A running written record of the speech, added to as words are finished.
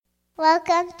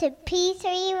Welcome to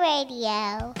P3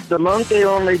 Radio. The monkey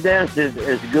only dances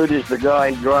as good as the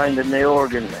guy grinding the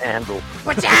organ handle.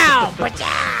 Pachow!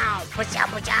 Pachow! Pachow!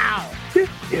 Pachow! This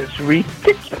is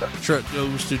ridiculous. Truck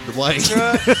goes to Dwayne.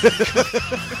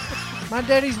 My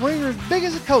daddy's wiener is big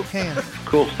as a Coke can.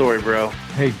 Cool story, bro.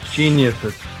 Hey, genius,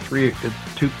 it's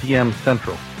 2 p.m.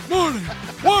 Central. Morning!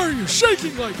 Why are you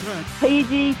shaking like that?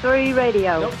 PG3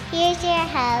 Radio. Nope. Here's your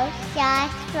host,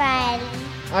 Josh Bradley.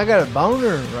 I got a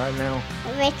boner right now.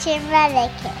 Richard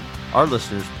Mullican. Our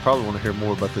listeners probably want to hear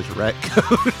more about this rat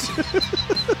coat. It's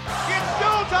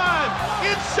showtime!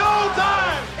 It's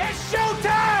showtime! It's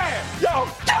showtime! Yo,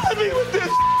 killing me with this!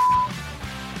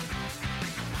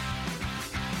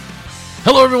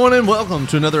 Hello, everyone, and welcome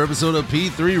to another episode of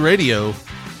P3 Radio.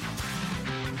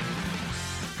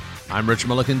 I'm Richard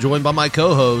Mullican, joined by my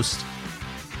co-host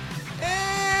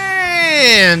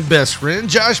and best friend,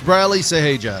 Josh Bradley. Say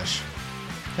hey, Josh.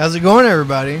 How's it going,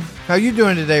 everybody? How you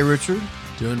doing today, Richard?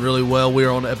 Doing really well. We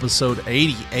are on episode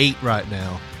 88 right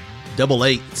now. Double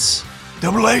eights.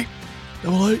 Double eight.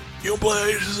 Double eight. You don't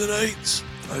play aces and eights?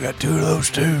 I got two of those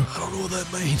too. I don't know what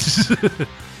that means.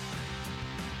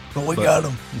 But we got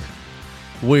them.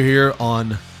 We're here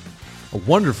on a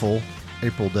wonderful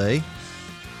April day.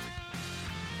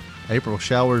 April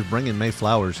showers bringing May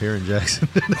flowers here in Jackson,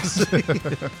 Tennessee.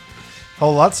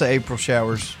 Whole lots of April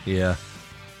showers. Yeah.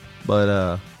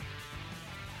 But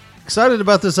excited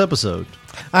about this episode.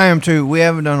 I am too. We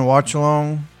haven't done a watch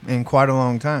along in quite a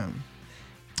long time.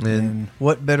 And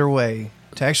what better way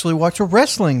to actually watch a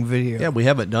wrestling video? Yeah, we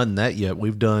haven't done that yet.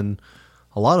 We've done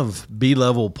a lot of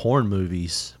B-level porn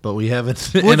movies, but we haven't.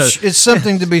 Which is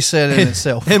something to be said in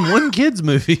itself. And one kid's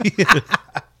movie.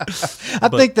 I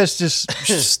think that's just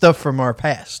stuff from our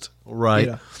past. Right.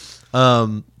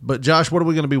 Yeah. But Josh, what are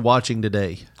we going to be watching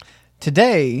today?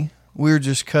 Today, we're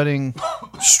just cutting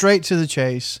straight to the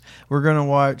chase. We're going to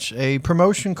watch a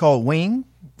promotion called Wing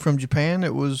from Japan.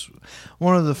 It was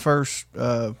one of the first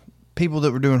people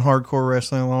that were doing hardcore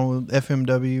wrestling along with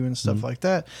FMW and stuff like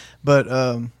that. But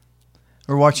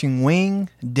we're watching Wing,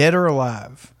 Dead or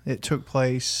Alive. It took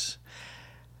place,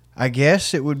 I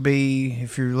guess it would be,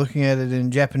 if you're looking at it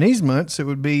in Japanese months, it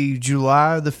would be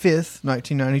July the 5th,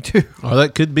 1992. Or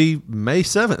that could be May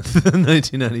 7th,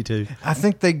 1992. I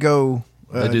think they go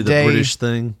they do the British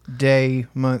thing. Day,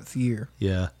 month, year.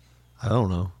 Yeah. I don't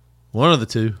know. One of the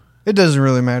two. It doesn't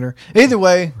really matter. Either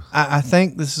way, I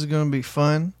think this is going to be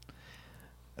fun.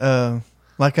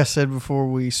 Like I said before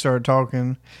we started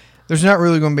talking, there's not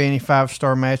really going to be any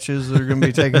 5-star matches that are going to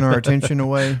be taking our attention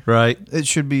away. Right. It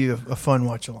should be a fun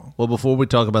watch-along. Well, before we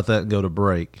talk about that and go to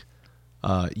break,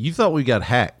 you thought we got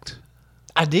hacked.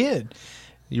 I did.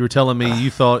 You were telling me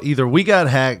you thought either we got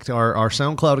hacked, our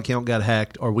SoundCloud account got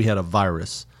hacked, or we had a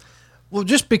virus. Well,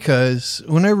 just because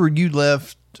whenever you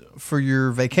left for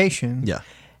your vacation,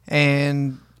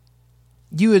 and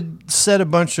you had set a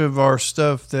bunch of our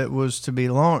stuff that was to be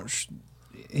launched,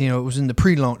 it was in the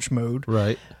pre-launch mode.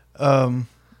 Right. In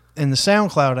the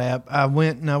SoundCloud app, I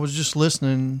went and I was just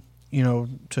listening,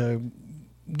 to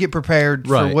get prepared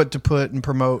for what to put and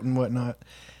promote and whatnot.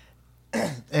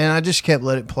 And I just kept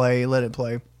let it play.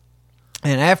 And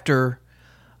after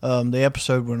the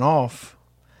episode went off,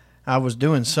 I was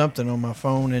doing something on my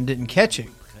phone and didn't catch it.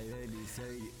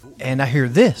 And I hear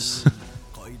this.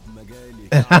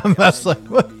 And I was like,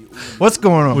 what's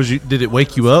going on? Did it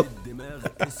wake you up?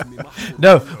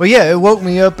 No. Well, yeah, it woke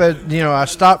me up I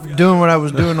stopped doing what I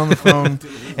was doing on the phone,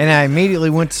 and I immediately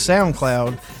went to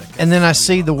SoundCloud, and then I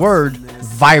see the word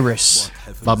virus.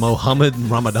 By Mohammed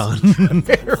Ramadan.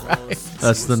 Right.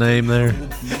 That's the name there.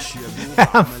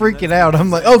 I'm freaking out.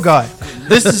 I'm like, oh God,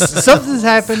 something's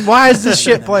happened. Why is this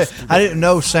shit playing? I didn't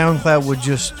know SoundCloud would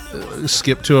just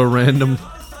skip to a random.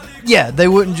 Yeah, they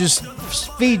wouldn't just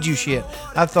feed you shit.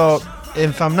 I thought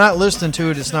if I'm not listening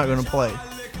to it, it's not going to play.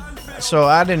 So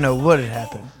I didn't know what had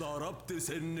happened.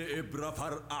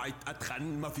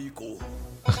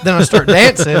 Then I start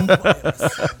dancing.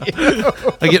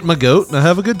 I get my goat and I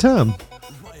have a good time.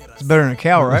 It's better than a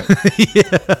cow, right? Yeah.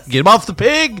 Get him off the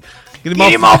pig. Get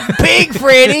him off the pig,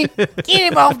 Freddie.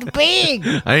 Get him off the pig.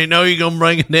 I didn't know you were going to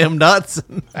bring a damn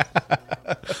Dotson.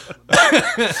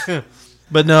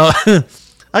 But no,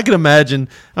 I can imagine.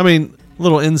 I mean,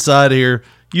 little inside here.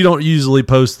 You don't usually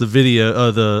post the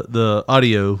video, the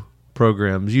audio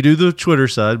programs. You do the Twitter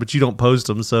side, but you don't post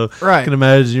them. So I can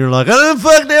imagine you're like, I done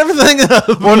fucked everything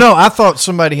up. Well, no, I thought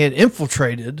somebody had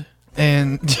infiltrated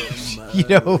And,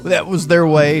 that was their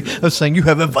way of saying, you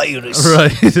have a virus.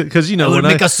 Right. Because, when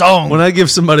make a song. When I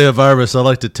give somebody a virus, I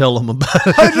like to tell them about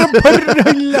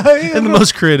it in the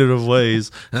most creative ways.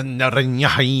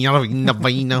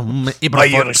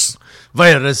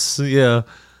 Virus. Yeah.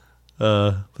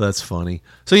 That's funny.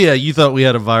 So, yeah, you thought we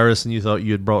had a virus and you thought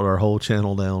you had brought our whole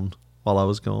channel down while I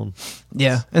was gone.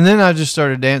 Yeah. And then I just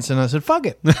started dancing. I said, fuck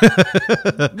it. Be all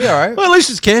right. Well, at least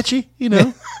it's catchy,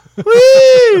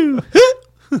 Woo!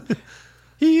 I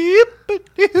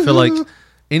feel like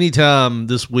anytime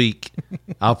this week,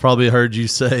 I've probably heard you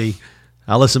say,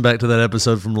 I listened back to that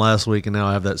episode from last week, and now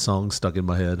I have that song stuck in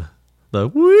my head. The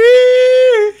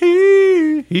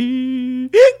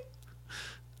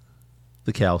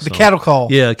cow song. The cattle call.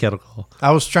 Yeah, cattle call.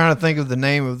 I was trying to think of the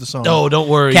name of the song. Oh, don't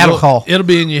worry. Cattle call. It'll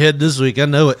be in your head this week. I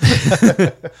know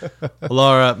it. Well,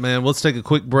 all right, man. Let's take a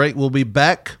quick break. We'll be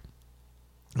back.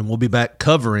 And we'll be back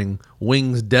covering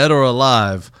Wings Dead or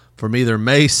Alive from either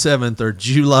May 7th or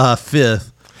July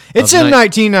 5th. It's in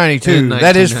 1992.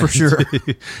 That is for sure.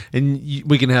 And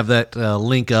we can have that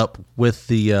link up with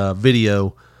the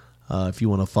video if you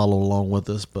want to follow along with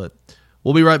us. But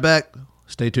we'll be right back.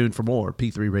 Stay tuned for more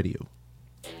P3 Radio.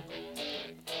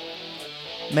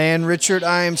 Man, Richard,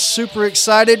 I am super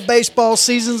excited. Baseball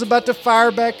season's about to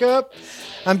fire back up.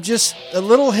 I'm just a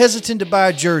little hesitant to buy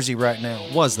a jersey right now.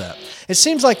 Was that? It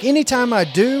seems like anytime I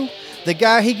do, the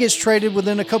guy, he gets traded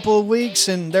within a couple of weeks,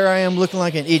 and there I am looking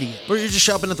like an idiot. Or you're just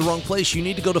shopping at the wrong place. You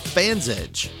need to go to Fans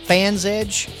Edge. Fans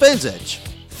Edge? Fans Edge.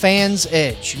 Fans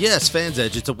Edge. Yes, Fans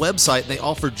Edge. It's a website. They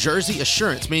offer jersey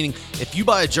assurance, meaning if you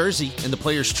buy a jersey and the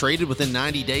player's traded within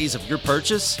 90 days of your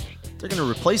purchase, they're going to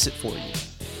replace it for you.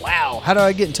 Wow. How do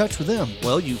I get in touch with them?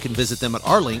 Well, you can visit them at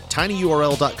our link,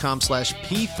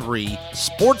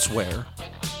 tinyurl.com/P3sportswear.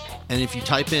 And if you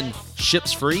type in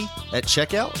ships free at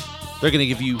checkout, they're going to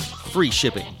give you free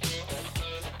shipping.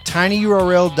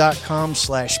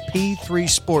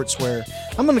 tinyurl.com/P3sportswear.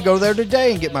 I'm going to go there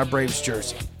today and get my Braves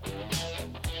jersey.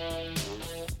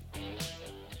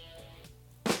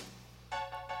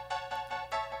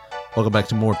 Welcome back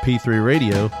to more P3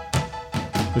 Radio.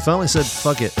 We finally said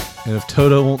fuck it. And if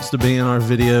Toto wants to be in our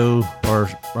video or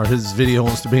his video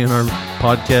wants to be in our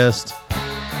podcast,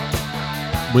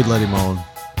 we'd let him on.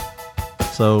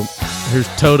 So here's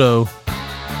Toto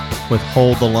with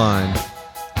Hold the Line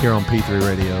here on P3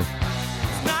 Radio.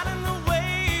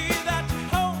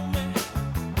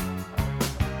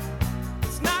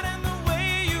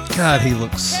 God, he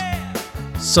looks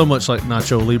so much like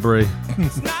Nacho Libre.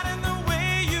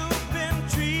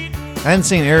 I hadn't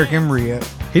seen Eric Emery yet.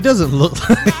 He doesn't look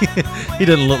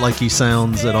like he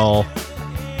sounds at all.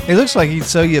 He looks like he'd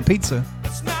sell you a pizza.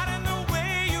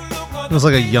 Looks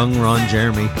like a young Ron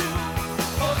Jeremy.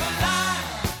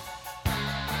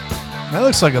 That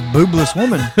looks like a boobless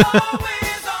woman.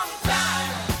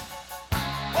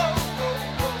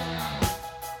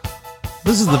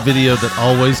 This is the video that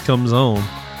always comes on.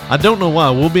 I don't know why.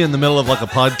 We'll be in the middle of like a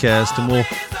podcast and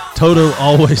Toto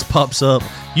always pops up.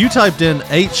 You typed in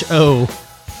H-O.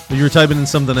 You were typing in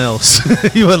something else.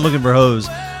 You weren't looking for hose.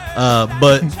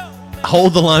 But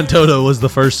Hold the Line Toto was the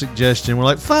first suggestion. We're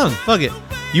like, fine, fuck it.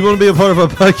 You want to be a part of our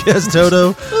podcast,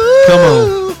 Toto? Come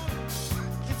on.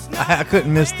 I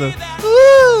couldn't miss the...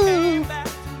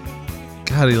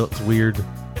 God, he looks weird.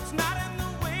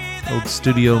 Old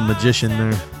studio magician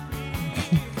there.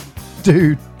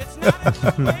 Dude.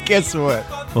 Guess what?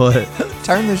 What?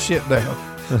 Turn this shit down.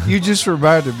 You just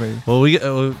reminded me. Well, we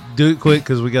do it quick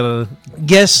because we gotta.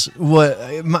 Guess what?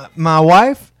 My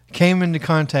wife came into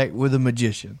contact with a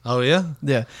magician. Oh yeah,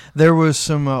 yeah. There was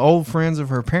some old friends of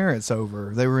her parents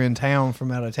over. They were in town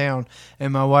from out of town,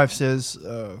 and my wife says,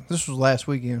 "This was last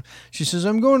weekend." She says,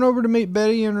 "I'm going over to meet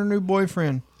Betty and her new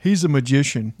boyfriend. He's a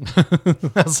magician."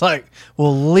 I was like,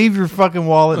 "Well, leave your fucking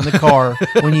wallet in the car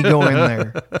when you go in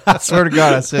there." I swear to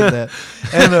God, I said that,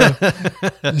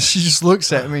 and she just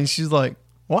looks at me and she's like,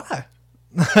 "Why?"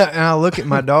 And I look at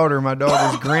my daughter. My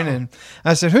daughter's grinning.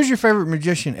 I said, "Who's your favorite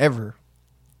magician ever?"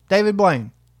 "David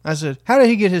Blaine." I said, "How did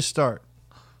he get his start?"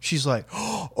 She's like,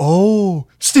 "Oh,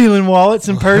 stealing wallets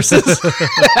and purses."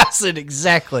 I said,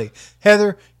 "Exactly.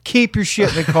 Heather, keep your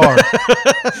shit in the car."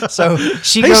 So he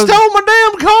stole my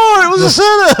damn car. It was a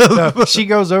setup. No, she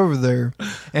goes over there,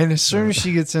 and as soon as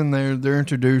she gets in there, they're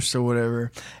introduced or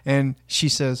whatever, and she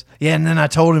says, "Yeah," and then I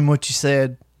told him what you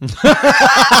said.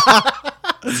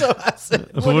 So I said,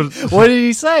 what did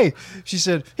he say? She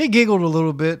said, he giggled a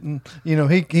little bit and,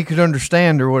 he could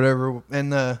understand or whatever.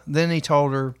 And then he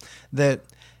told her that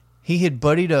he had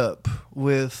buddied up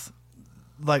with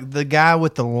like the guy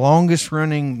with the longest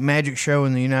running magic show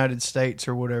in the United States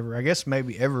or whatever. I guess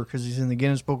maybe ever because he's in the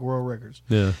Guinness Book of World Records.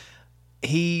 Yeah.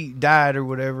 he died or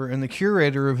whatever, and the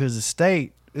curator of his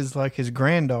estate is like his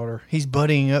granddaughter. He's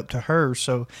buddying up to her,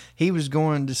 so he was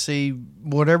going to see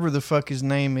whatever the fuck his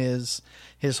name is,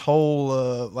 his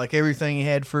whole like everything he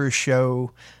had for his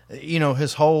show,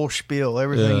 his whole spiel,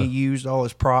 everything he used, all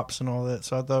his props and all that.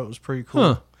 So I thought it was pretty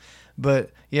cool.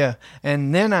 But yeah,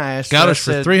 and then I asked, got us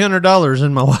for $300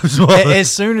 in my wife's wallet.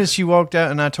 As soon as she walked out,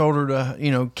 and I told her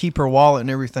to keep her wallet and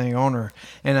everything on her,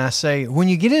 and I say, when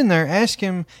you get in there, ask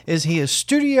him, is he a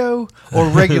studio or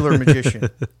regular magician?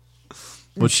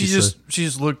 She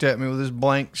just looked at me with this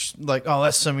blank, like, oh,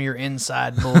 that's some of your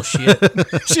inside bullshit.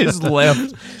 She just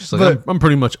left. She's like, I'm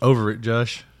pretty much over it,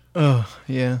 Josh. Oh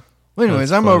yeah. Well, anyways,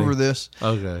 That's I'm funny. over this.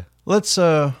 Okay. Let's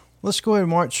go ahead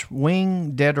and watch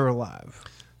Wing, Dead or Alive.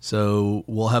 So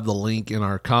we'll have the link in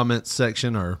our comments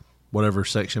section or whatever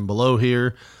section below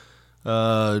here.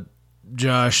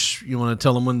 Josh, you want to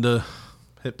tell them when to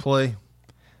hit play?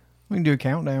 We can do a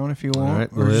countdown if you want. All right,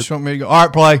 or just want me to go, all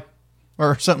right, play.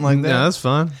 Or something like that. Yeah, that's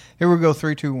fine. Here we go,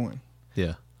 3, 2, 1.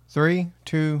 Yeah. 3,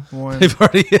 2, 1. They've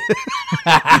already.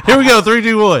 Here we go. 3,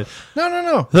 2, 1.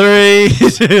 No. 3,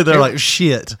 2. They're like,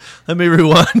 shit. Let me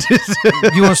rewind.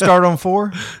 You want to start on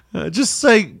 4? Just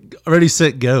say ready,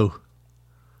 set, go.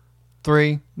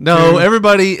 3. No, 2.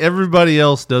 everybody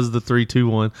else does the 3, 2,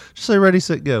 1. Just say ready,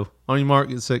 set, go. On your mark,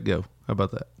 get set, go. How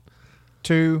about that?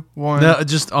 2, 1. No,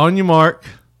 just on your mark,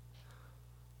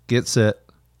 get set,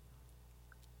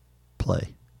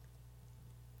 play.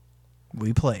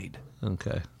 We played.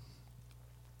 Okay.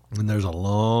 And there's a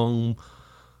long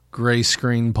gray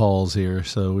screen pause here,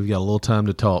 so we've got a little time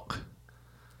to talk.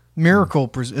 Miracle.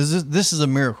 This is a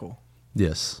miracle.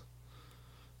 Yes.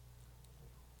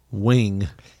 Wing.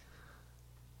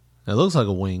 It looks like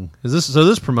a wing.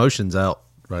 This promotion's out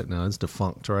right now? It's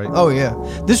defunct, right? Oh yeah,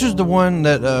 this was the one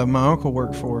that my uncle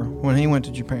worked for when he went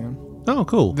to Japan. Oh,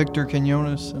 cool. Victor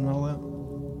Quinones and all that.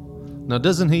 Now,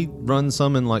 doesn't he run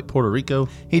some in like Puerto Rico?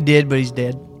 He did, but he's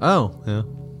dead. Oh, yeah.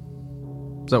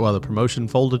 Is that why the promotion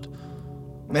folded?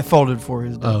 It folded for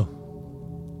his death. Oh.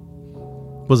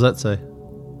 What does that say?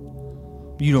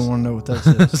 You don't want to know what that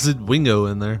says. It said Wingo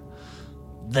in there.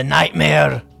 The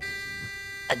nightmare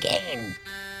again.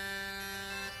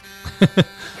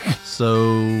 So,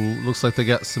 looks like they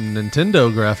got some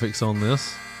Nintendo graphics on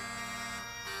this.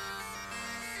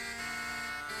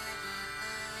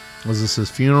 Was this his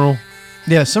funeral?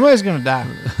 Yeah, somebody's going to die.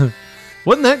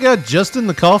 Wasn't that guy just in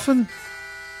the coffin?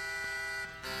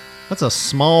 That's a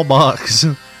small box.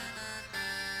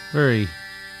 Very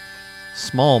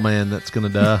small man that's going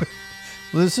to die.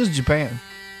 Well, this is Japan.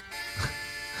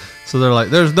 So they're like,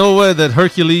 there's no way that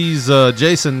Hercules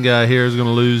Jason guy here is going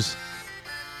to lose.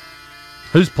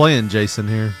 Who's playing Jason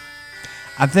here?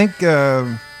 I think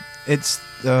it's,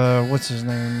 what's his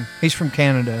name? He's from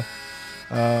Canada.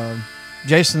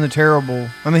 Jason the Terrible.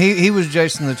 I mean, he was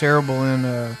Jason the Terrible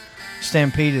in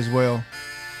Stampede as well.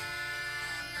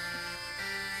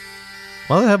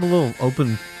 Why do they have a little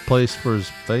open place for his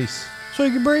face? So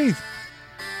he can breathe.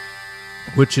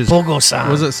 Which is, Pogo-san.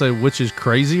 what does it say? Which is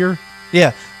crazier?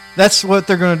 Yeah, that's what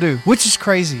they're going to do. Which is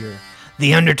crazier?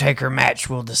 The Undertaker match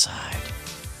will decide.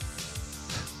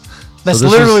 That's So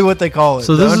this literally is- what they call it.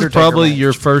 So the this is Undertaker probably match.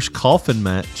 your first coffin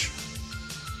match.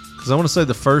 Because I want to say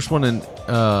the first one in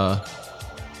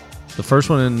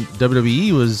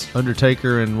WWE was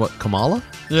Undertaker and what, Kamala?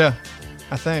 Yeah,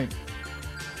 I think.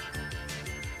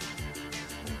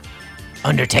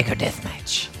 Undertaker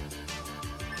deathmatch.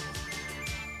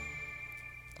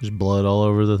 There's blood all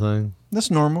over the thing. That's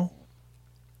normal.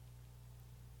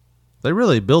 They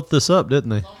really built this up, didn't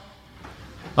they?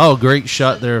 Oh, great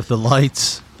shot there of the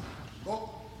lights.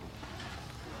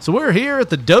 So we're here at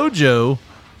the dojo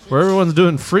where everyone's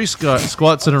doing free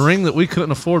squats in a ring that we couldn't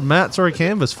afford mats or a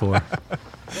canvas for.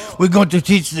 We're going to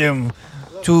teach them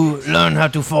to learn how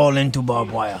to fall into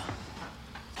barbed wire.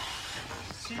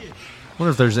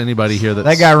 Wonder if there's anybody here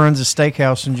That guy runs a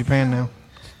steakhouse in Japan now.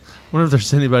 Wonder if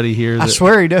there's anybody here that... I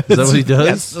swear he does. Is that what he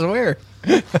does? I swear.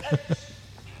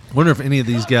 Wonder if any of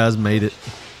these guys made it.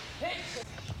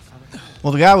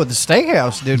 Well, the guy with the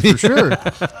steakhouse did for sure.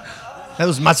 That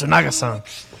was Matsunaga-san.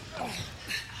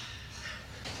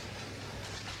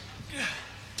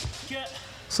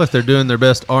 Looks like they're doing their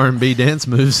best R&B dance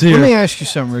moves here. Let me ask you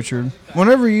something, Richard.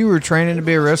 Whenever you were training to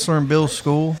be a wrestler in Bill's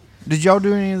school, did y'all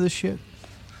do any of this shit?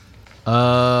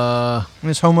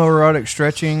 This homoerotic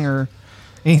stretching or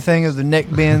anything of the neck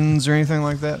bends or anything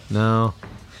like that? No.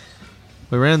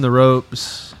 We ran the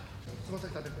ropes.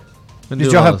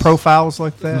 Did y'all have profiles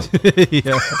like that?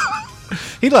 Yeah.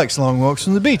 He likes long walks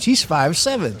from the beach. He's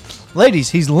 5'7". Ladies,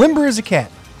 he's limber as a cat.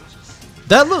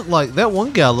 That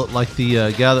one guy looked like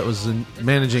the guy that was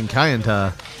managing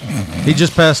Kaientai. He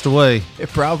just passed away. It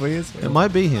probably is. It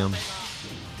might be him.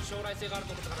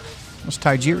 It's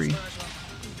Tajiri.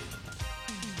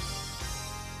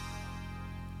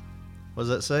 What does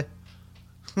that say?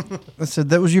 I said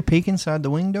that was your peek inside the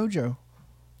Wing Dojo.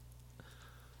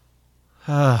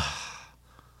 I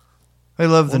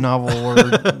love the novel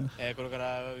word. これか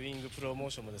らウィングプロモ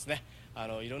ーションもですね、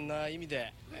いろんな意味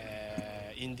で、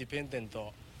インディペンデン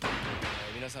ト、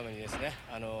皆様にですね、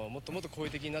もっともっと好意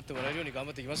的になってもらえるように頑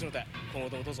張っていきますので、今後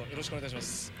ともどうぞよろしくお願いいたしま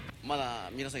す。まだ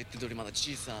皆さん言ってる通りまだ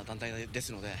小さな団体で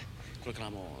すので、これから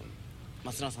も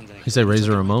松永さんじゃないか。He said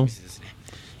Razor Ramon.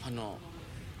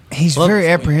 He's very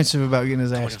apprehensive about getting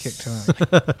his ass kicked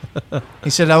tonight. He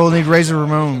said, I will need Razor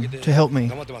Ramon to help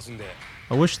me.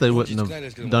 I wish they wouldn't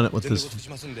have done it with this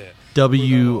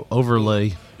W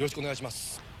overlay. There's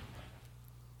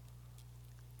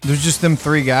just them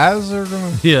three guys? Or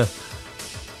gonna... Yeah.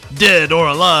 Dead or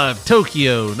Alive,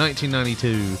 Tokyo,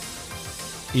 1992.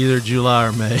 Either July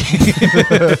or May.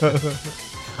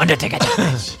 Undertaker death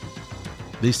match.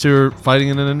 These two are fighting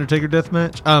in an Undertaker death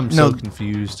match? I'm so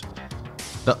confused.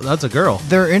 That's a girl.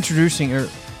 They're introducing her,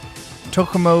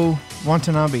 Tokumo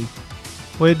Watanabe.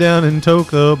 Way down in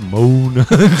Tokumo,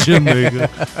 Jamaica.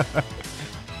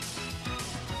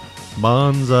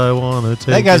 Bonsai wanna take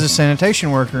That guy's a sanitation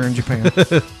worker in Japan.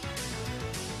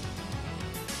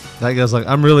 That guy's like,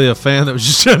 I'm really a fan that was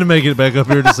just trying to make it back up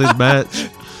here to see the match.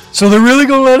 So they're really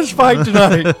going to let us fight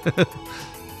tonight.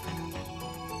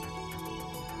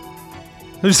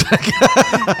 Who's that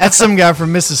guy? That's some guy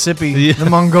from Mississippi, the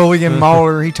Mongolian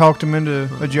mauler. He talked him into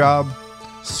a job.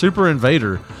 Super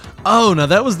Invader. Oh, no,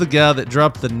 that was the guy that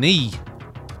dropped the knee.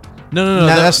 No,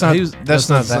 that's not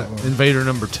that one. Invader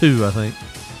number 2, I think,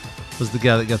 was the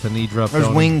guy that got the knee dropped. There's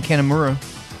Wing Kanemaru.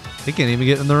 He can't even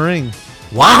get in the ring.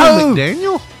 Wow,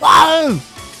 McDaniel? Wow!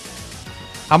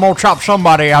 I'm going to chop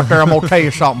somebody out there. I'm going to tell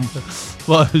you something.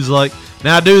 Well, who's like,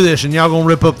 now do this and y'all going to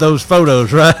rip up those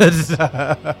photos, right?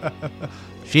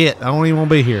 Shit, I don't even want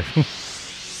to be here.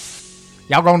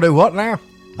 Y'all going to do what now?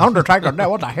 Undertaker death.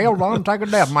 What the hell is Undertaker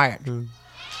death match?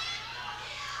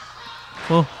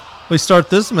 Well, we start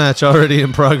this match already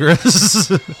in progress.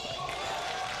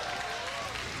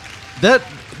 They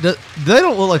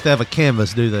don't look like they have a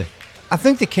canvas, do they? I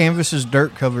think the canvas is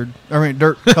dirt covered. I mean,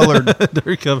 dirt colored.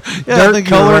 Dirt covered. Yeah, dirt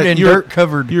colored and dirt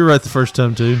covered. You were right the first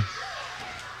time, too.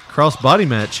 Cross body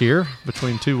match here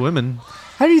between two women.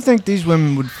 How do you think these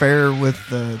women would fare with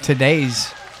today's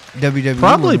WWE?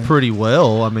 Probably women? pretty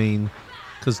well. I mean,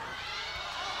 because.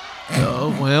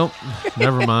 Oh, well,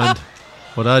 never mind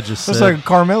what I just said. Looks like a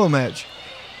Carmelo match.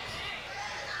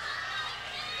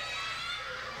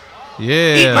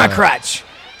 Yeah. Eat my crotch.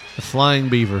 The Flying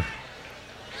Beaver.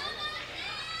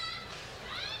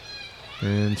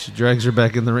 And she drags her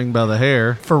back in the ring by the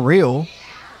hair. For real.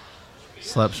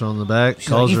 Slaps her on the back.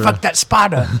 She's like, you fucked that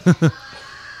spider.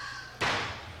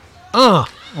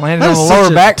 Landed on the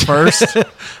lower back first.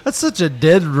 That's such a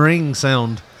dead ring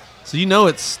sound. So you know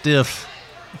it's stiff.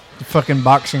 The fucking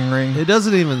boxing ring. It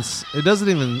doesn't even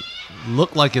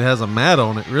look like it has a mat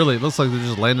on it, really. It looks like they're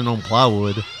just landing on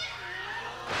plywood.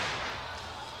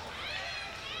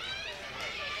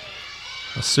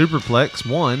 A superplex,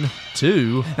 1,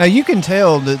 2. Now you can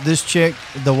tell that this chick,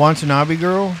 the Watanabe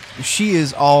girl, she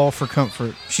is all for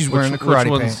comfort. She's wearing the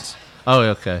karate pants. Oh,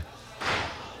 okay.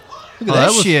 Look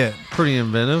at that shit. Pretty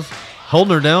inventive.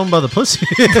 Holding her down by the pussy.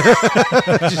 Did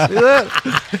you see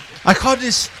that? I caught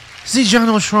this. See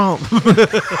Donald Trump.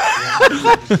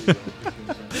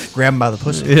 Grab him by the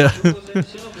pussy. Yeah.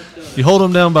 You hold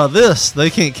them down by this, they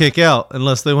can't kick out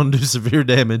unless they want to do severe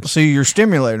damage. So you're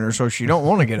stimulating her so she don't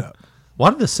want to get up. Why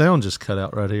did the sound just cut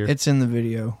out right here? It's in the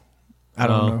video. I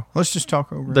don't know. Let's just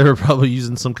talk over it. They were probably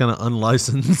using some kind of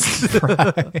unlicensed.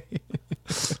 Right.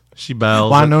 She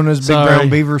bows. Winona's Big Brown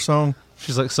Beaver song.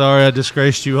 She's like, sorry, I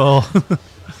disgraced you all.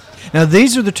 Now,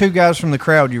 these are the two guys from the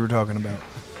crowd you were talking about.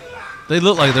 They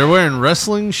look like they're wearing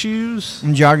wrestling shoes.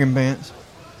 And jogging pants.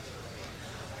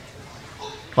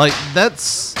 Like,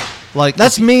 that's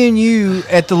me and you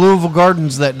at the Louisville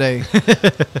Gardens that day.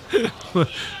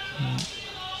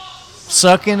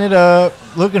 Sucking it up,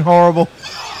 looking horrible.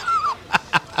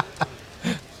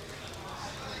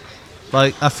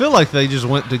 Like, I feel like they just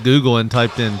went to Google and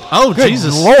typed in, oh, good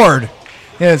Jesus. Lord.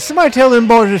 Yeah, somebody tell them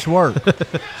boys this work.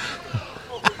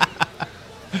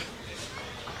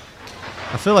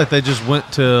 I feel like they just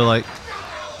went to, like,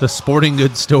 the sporting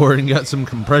goods store and got some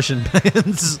compression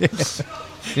pants. You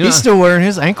know, he's still wearing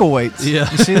his ankle weights. Yeah.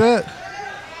 You see that?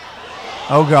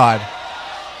 Oh, God.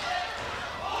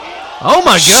 Oh,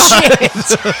 my God.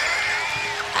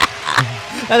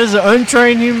 That is an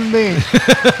untrained human being.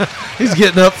 He's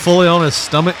getting up fully on his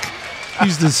stomach.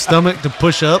 Used his stomach to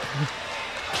push up.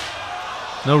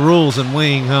 No rules in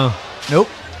wing, huh? Nope.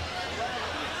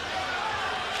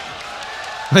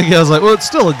 I think I was like, well, it's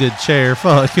still a good chair.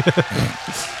 Fuck.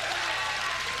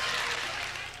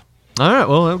 All right,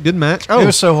 well, good match. It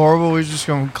was so horrible, we was just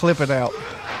going to clip it out.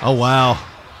 Oh, wow.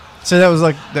 So that was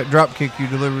like that drop kick you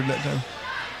delivered that time.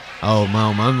 Oh,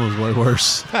 mine was way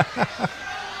worse.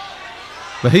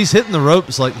 But he's hitting the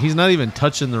ropes like he's not even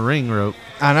touching the ring rope.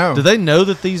 I know. Do they know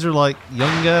that these are like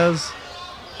young guys?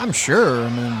 I'm sure. I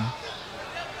mean,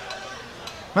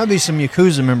 might be some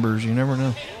Yakuza members. You never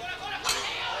know.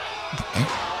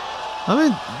 I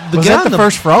mean, Was that the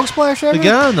first frog splash ever? The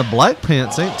guy in the black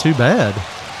pants ain't too bad.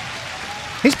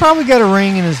 He's probably got a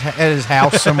ring in at his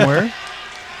house somewhere.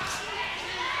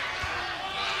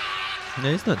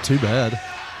 Yeah, he's not too bad.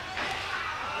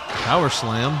 Power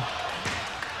slam.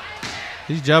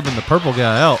 He's jobbing the purple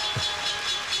guy out.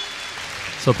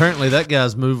 So apparently that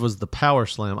guy's move was the power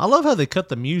slam. I love how they cut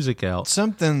the music out.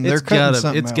 Something they're cutting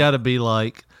something It's out. got to be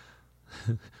like,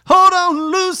 hold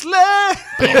on loosely,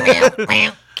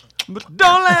 but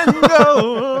don't let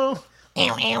go.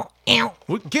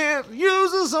 We can't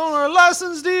use this on our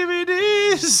licensed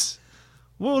DVDs.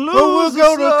 We'll lose.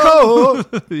 We'll go to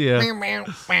court. Yeah.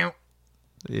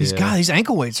 These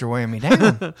ankle weights are weighing me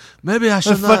down. Maybe I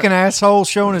should The not. fucking asshole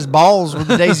showing his balls with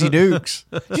the Daisy Dukes.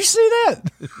 Did you see that?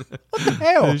 What the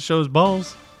hell? He shows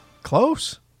balls.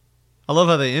 Close. I love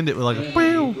how they end it with like a.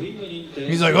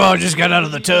 He's like, oh, I just got out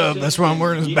of the tub. That's why I'm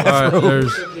wearing this All right, bathrobe.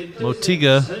 there's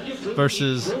Motiga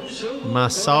versus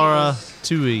Masara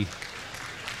Tui.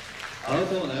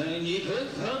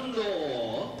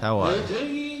 Power.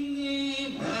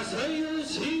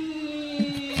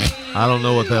 I don't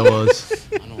know what that was.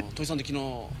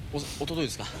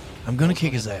 I'm going to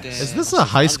kick his ass. Is this a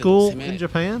high school in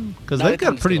Japan? Because they've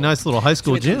got pretty nice little high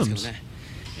school gyms.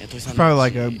 It's probably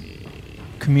like a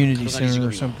community center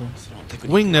or something.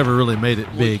 Wing never really made it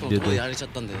big, did they?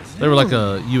 They were like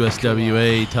a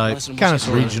USWA type Kind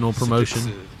of regional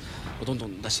promotion.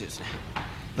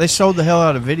 They sold the hell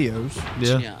out of videos.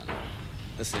 Yeah.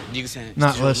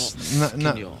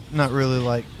 Not really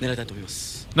like.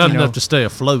 Not you know, enough to stay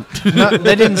afloat.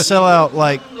 They didn't sell out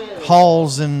like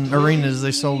halls and arenas.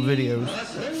 They sold videos.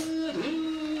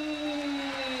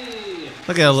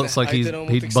 That guy looks like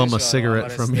he'd bum a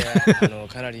cigarette from you.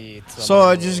 So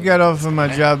I just got off of my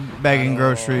job bagging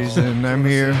groceries, and I'm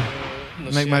here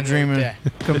to make my dream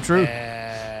come true.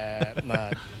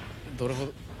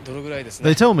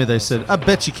 They told me, they said, I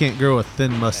bet you can't grow a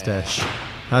thin mustache.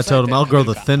 I told him I'll grow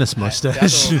the thinnest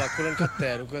mustache. It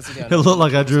looked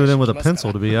like I drew it in with a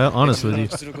pencil, to be honest with you.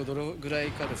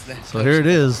 So here it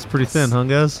is. Pretty thin, huh,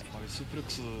 guys?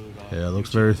 Yeah, it looks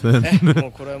very thin. Thank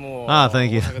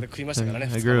you.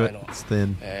 I grew it. It's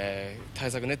thin. It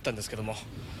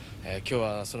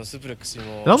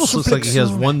almost looks like he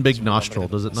has one big nostril,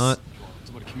 does it not?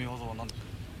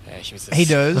 He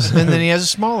does, and then he has a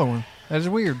smaller one. That is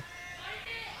weird.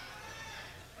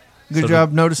 Good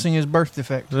job noticing his birth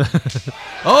defect.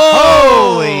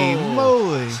 Oh! Holy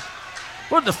moly.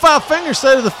 What did the 5 fingers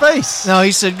say to the face? No,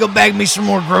 he said, go bag me some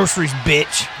more groceries,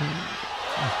 bitch.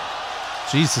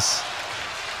 Jesus.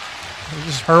 He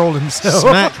just hurled himself.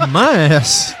 Smack my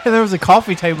ass. And there was a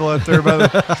coffee table out there by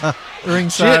the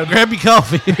ringside. Shit, grab your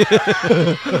coffee.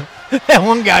 That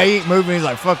one guy ain't moving. He's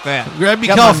like, fuck that. Grab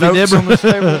your Got my coffee, notes Deborah. on this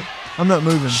table. I'm not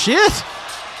moving. Shit.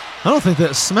 I don't think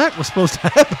that smack was supposed to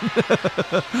happen.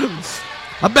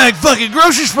 I bag fucking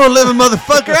groceries for a living,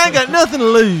 motherfucker. I ain't got nothing to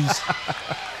lose.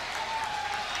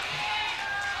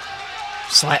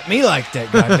 Slap me like that,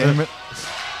 goddammit.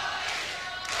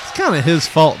 It's kind of his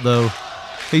fault, though.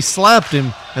 He slapped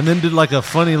him and then did like a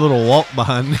funny little walk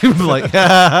behind him. Like, ha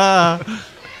ha ha.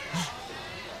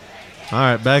 All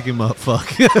right, back him up, fuck.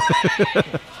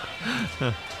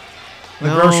 The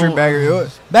grocery bagger.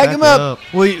 Back him up.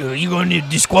 Well, you going to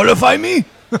disqualify me?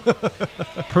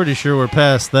 Pretty sure we're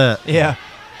past that. Yeah.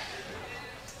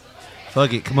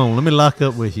 Fuck it. Come on. Let me lock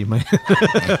up with you, man.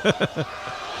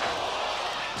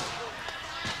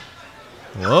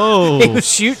 Whoa.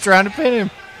 He was trying to pin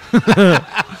him.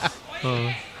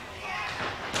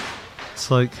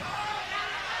 It's like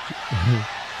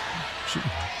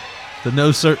the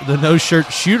no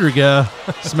shirt shooter guy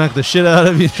smacked the shit out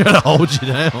of you, trying to hold you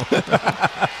down.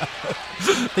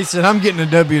 He said, I'm getting a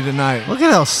W tonight. Look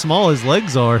at how small his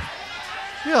legs are.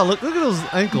 Yeah, look at those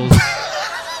ankles.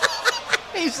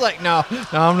 He's like, no,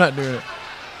 I'm not doing it.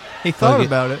 He thought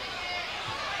about it.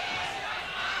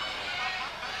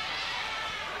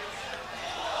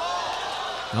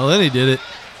 Oh, then he did it.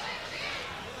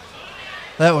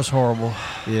 That was horrible.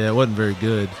 Yeah, it wasn't very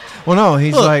good. Well, no,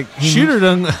 he's Look, like Shooter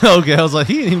done. Okay, I was like,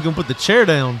 he ain't even gonna put the chair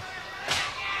down.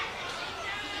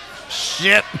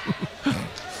 Shit.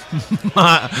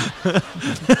 I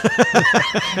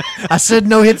said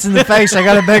no hits in the face. I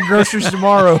got to bag groceries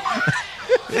tomorrow.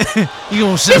 You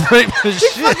gonna separate my He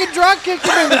shit? fucking drop kicked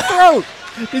him in the throat.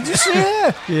 Did you see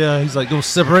that? Yeah, he's like gonna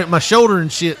separate my shoulder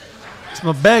and shit. It's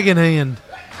my bag in hand.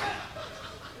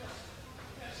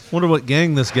 Wonder what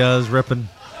gang this guy's repping.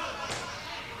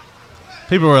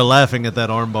 People were laughing at that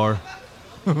armbar.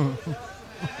 The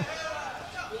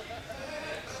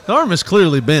arm is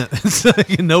clearly bent. It's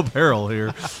like no peril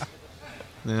here.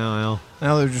 Yeah, well.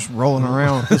 Now they're just rolling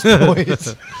around with this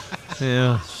boys.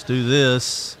 Yeah, let's do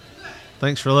this.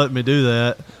 Thanks for letting me do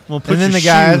that. I'm gonna put And then your the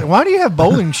guy, shoe- why do you have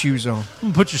bowling shoes on? I'm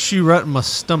gonna put your shoe right in my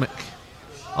stomach.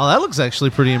 Oh, that looks actually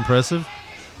pretty impressive.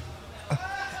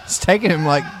 It's taking him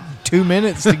like 2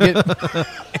 minutes to get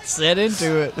set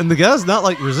into it. And the guy's not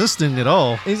like resisting at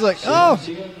all. He's like, oh.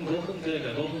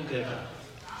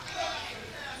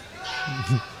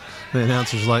 The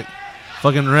announcer's like,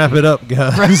 fucking wrap it up,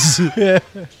 guys. Yeah.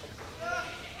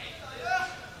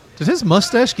 Did his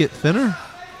mustache get thinner?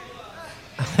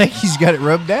 I think he's got it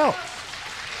rubbed out.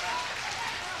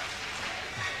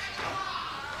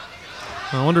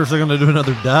 I wonder if they're going to do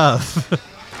another dive.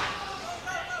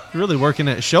 Really working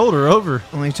that shoulder over.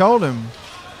 And he told him,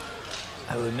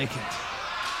 I would make it.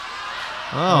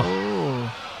 Oh.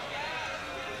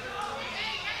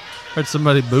 Heard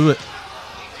somebody boo it.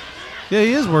 Yeah,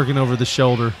 he is working over the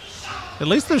shoulder. At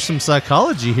least there's some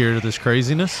psychology here to this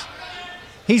craziness.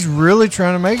 He's really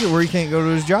trying to make it where he can't go to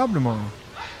his job tomorrow.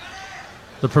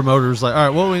 The promoter's like, all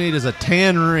right, what we need is a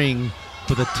tan ring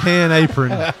with a tan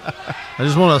apron. I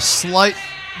just want a slight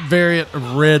variant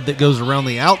of red that goes around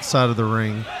the outside of the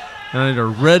ring. And I need a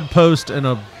red post and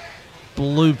a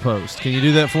blue post. Can you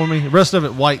do that for me? The rest of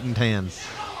it white and tan.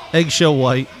 Eggshell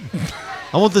white.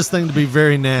 I want this thing to be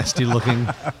very nasty looking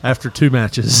after 2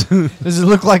 matches. Does it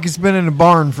look like it's been in a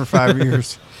barn for 5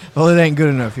 years? Well, it ain't good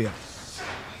enough yet.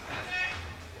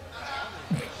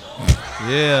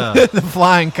 Yeah. The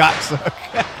flying cocksucker.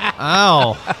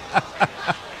 Ow.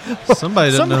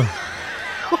 Somebody didn't know.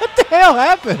 What the hell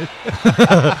happened?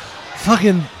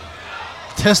 Fucking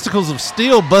testicles of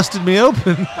steel busted me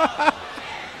open.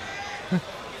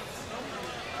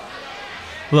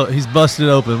 Look, he's busted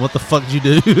open. What the fuck did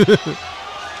you do?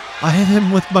 I hit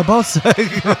him with my ball sack.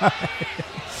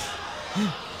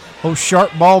 Oh,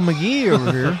 Sharp Ball McGee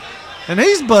over here. And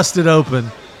he's busted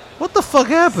open. What the fuck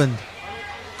happened?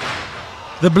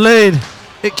 The blade,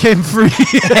 it came free.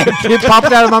 It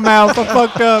popped out of my mouth. I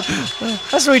fucked up.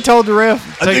 That's what he told the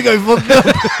ref. I think I fucked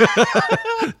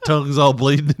up. Tongue's all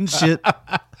bleeding and shit.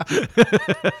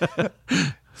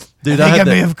 Dude, I think I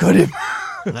may have cut him.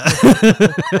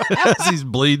 As he's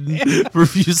bleeding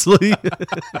profusely.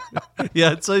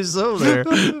 Yeah, I'd say so there.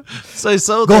 Say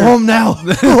so Go there. home now.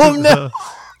 Go home now.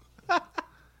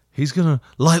 He's going to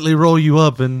lightly roll you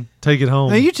up and take it home.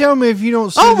 Now you tell me if you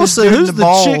don't see I this almost said, dude in who's the the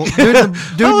ball, chick? dude in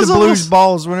the I blues was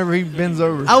balls whenever he bends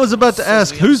over. I was about to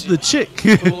ask, who's the chick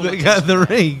that got in the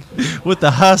ring with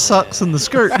the high socks and the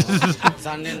skirt?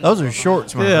 Those are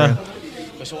shorts, my Yeah. friend.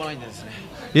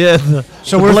 Yeah.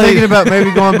 So we're thinking about maybe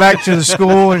going back to the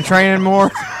school and training more.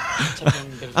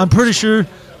 I'm pretty sure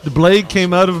the blade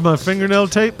came out of my fingernail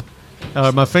tape,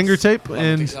 my finger tape,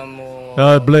 and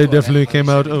blade definitely came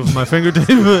out of my finger tape.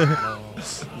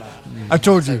 I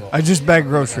told you, I just bag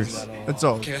groceries. That's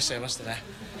all. 怪我しちゃいましたね。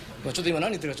まあちょっと今何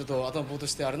言ってるかちょっと頭ぼーっと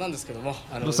してあれなんですけども。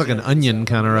Looks like an onion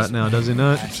kind of right now, does he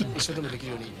not? 一生でもでき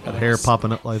るように。 Got hair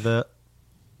popping up like that.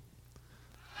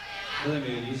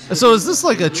 So is this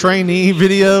like a trainee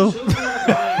video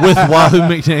with Wahoo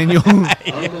McDaniel?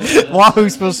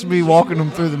 Wahoo's supposed to be walking them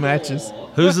through the matches.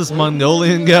 Who's this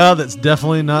Mongolian guy that's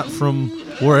definitely not from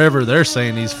wherever they're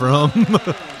saying he's from?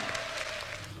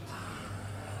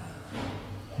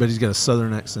 But he's got a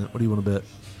southern accent. What do you want to bet?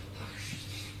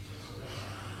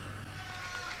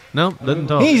 No, doesn't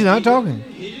talk. He's not talking.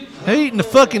 He eating the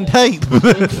fucking tape.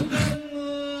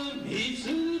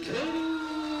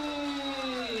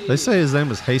 They say his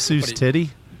name is Jesus Teddy.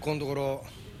 Something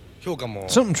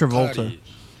Travolta.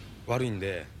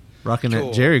 Rocking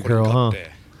that Jerry curl, huh?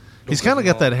 He's kind of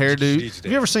got that hairdo.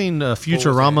 Have you ever seen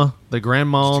Futurama? The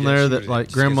grandma on there, that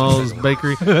like grandma's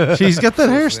bakery. She's got that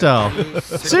hairstyle.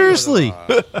 Seriously.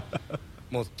 Got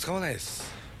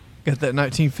that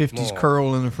 1950s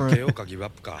curl in the front.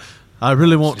 I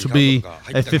really want to be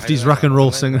a 50s rock and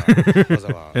roll singer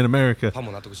in America.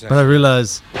 But I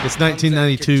realize it's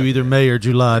 1992, either May or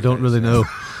July. I don't really know.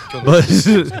 But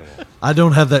I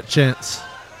don't have that chance.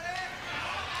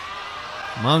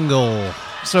 Mongol.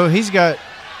 So he's got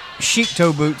chic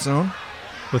toe boots on.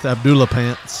 With Abdullah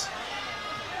pants.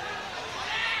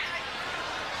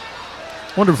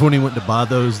 Wonder if when he went to buy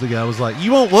those, the guy was like,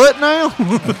 "You want what now?"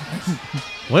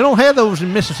 We don't have those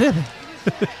in Mississippi.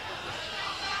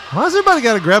 Why's everybody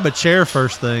got to grab a chair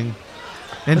first thing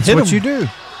and That's hit what 'em? you do.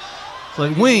 It's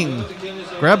like, Wing,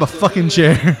 grab a fucking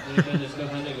chair.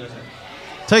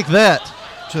 Take that.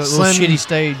 To that little Slam shitty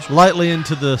stage. lightly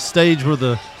into the stage where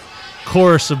the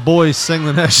chorus of boys sang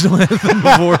the national anthem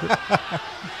before.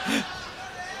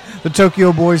 The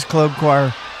Tokyo Boys Club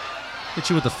Choir. Hit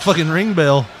you with the fucking ring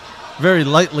bell. Very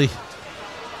lightly.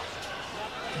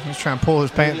 He's trying to pull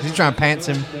his pants. He's trying to pants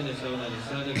him.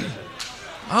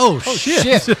 Oh,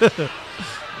 shit. shit.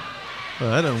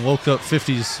 Well, that done woke up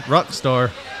 50s rock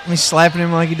star. He's slapping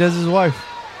him like he does his wife.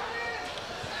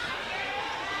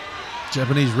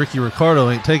 Japanese Ricky Ricardo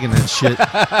ain't taking that shit.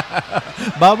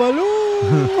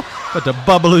 Babaloo. About to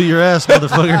babaloo your ass,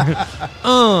 motherfucker.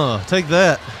 Take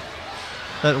that.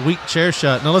 That weak chair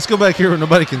shot. Now let's go back here where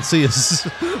nobody can see us.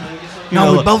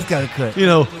 No, we both got a cut. You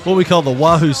know, what we call the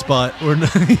Wahoo spot, where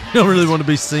you don't really want to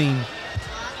be seen.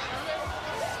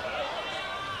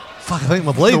 Fuck, I think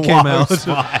my blade came out.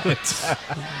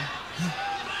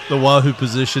 The Wahoo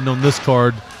position on this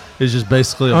card is just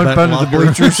basically a back under the locker.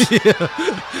 bleachers.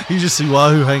 Yeah. You just see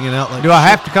Wahoo hanging out like. Do I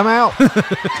have to come out?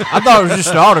 I thought it was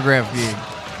just an autograph gig.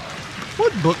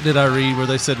 What book did I read where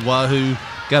they said Wahoo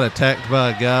got attacked by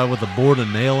a guy with a board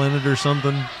and nail in it or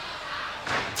something?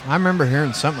 I remember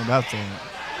hearing something about that.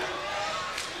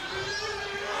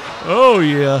 Oh,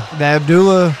 yeah. The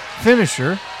Abdullah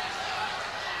finisher.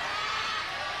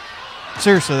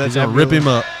 Seriously, that's He's going to Abdullah. rip him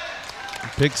up.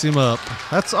 Picks him up.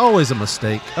 That's always a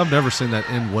mistake. I've never seen that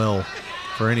end well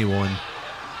for anyone.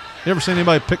 You ever seen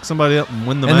anybody pick somebody up and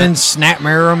win the And match? then snap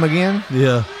mirror him again?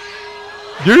 Yeah.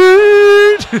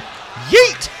 Yeet!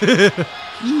 Yeet!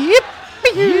 Yep.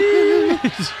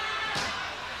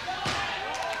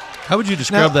 How would you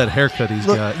describe Now, that haircut he's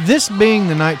Look, got? this being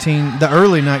the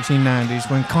early 1990s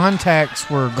when contacts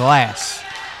were glass,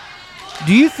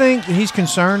 do you think that he's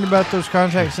concerned about those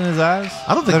contacts in his eyes?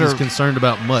 I don't think That he's are- concerned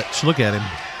about much. Look at him.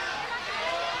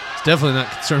 He's definitely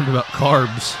not concerned about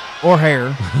carbs. Or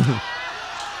hair.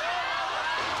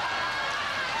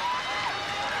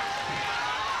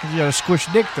 You got a squish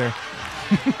dick there.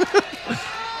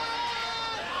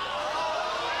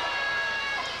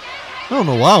 I don't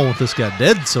know why I want this guy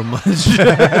dead so much.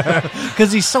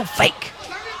 Because he's so fake.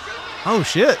 Oh,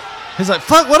 shit. He's like,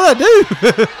 fuck, what did I do?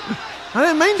 I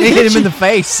didn't mean to He hit him you. in the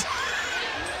face.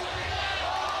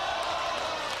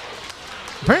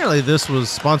 Apparently, this was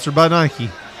sponsored by Nike.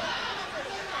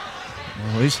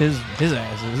 Well, at least his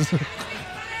ass is. I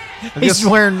He's guess-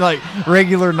 wearing like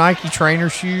regular Nike trainer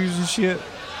shoes and shit.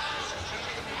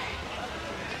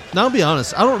 Now, I'll be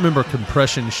honest. I don't remember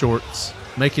compression shorts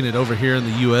making it over here in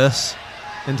the U.S.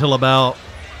 until about,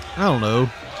 I don't know,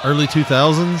 early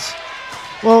 2000s.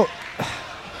 Well,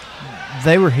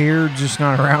 they were here, just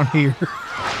not around here.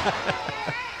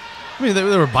 I mean, they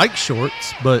were bike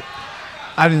shorts, but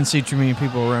I didn't see too many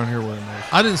people around here wearing those.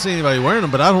 I didn't see anybody wearing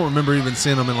them, but I don't remember even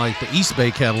seeing them in like the East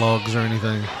Bay catalogs or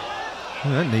anything.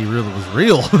 Man, that knee really was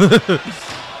real. The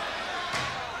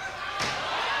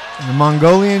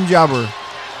Mongolian jobber.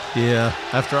 Yeah,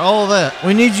 after all that.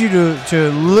 We need you to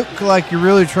look like you're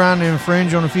really trying to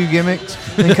infringe on a few gimmicks,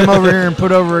 then come over here and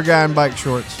put over a guy in bike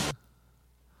shorts. I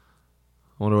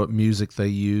wonder what music they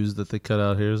use that they cut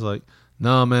out here. It's like,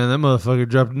 nah, man, that motherfucker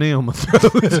dropped a knee on my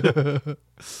throat.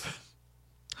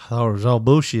 I thought it was all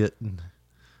bullshit. And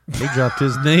he dropped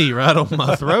his knee right on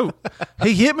my throat.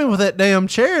 He hit me with that damn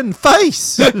chair in the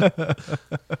face.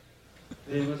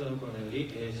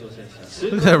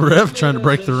 Look at that ref trying to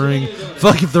break the ring.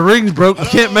 Fuck, if the ring's broke, you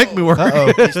can't make me work.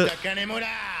 Mr. Kanemura.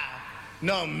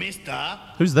 No, mister.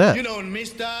 Who's that? You know,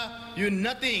 mister, you're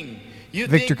nothing. You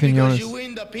Victor think Quinones. because you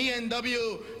win the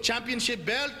PNW championship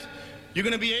belt, you're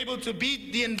going to be able to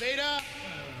beat the Invader?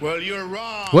 Well, you're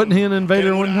wrong. Wasn't he an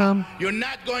Invader one Kanemura. time? You're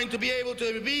not going to be able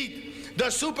to beat the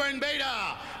Super Invader.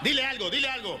 Dile algo, dile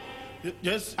algo.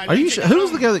 Yes. Are you sure? Who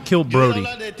was the guy that killed Brody?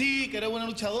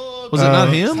 Was it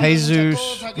not him?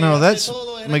 Jesus. No, that's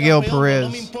Miguel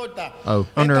Perez. Oh.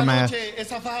 Under a mask.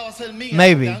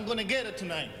 Maybe.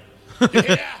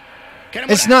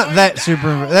 It's not that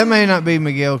super. That may not be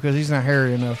Miguel because he's not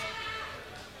hairy enough.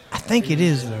 I think it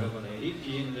is, though.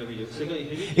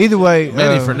 Either way.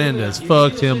 Manny Fernandez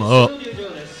fucked him up.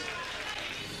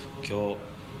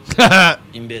 Yeah,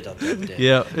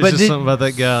 it's But just did- something about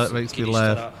that guy that makes me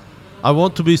laugh. I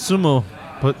want to be sumo,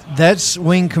 but That's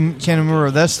Wing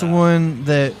Kanemura. That's the one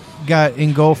that got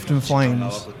engulfed in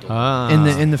flames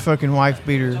in the fucking wife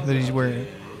beater that he's wearing.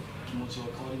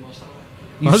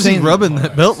 Why was he rubbing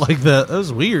that belt like that? That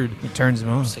was weird. He turns him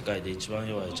on.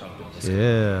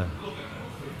 Yeah.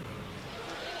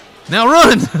 Now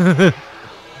run!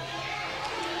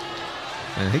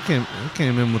 Man, he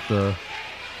came in with the...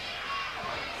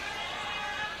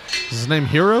 Is his name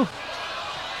Hero?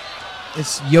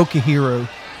 It's Yokihiro.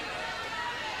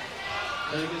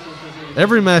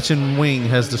 Every match in Wing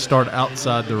has to start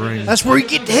outside the ring. That's where you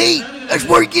get the heat. That's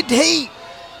where you get the heat.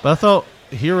 But I thought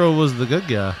Hero was the good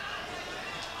guy.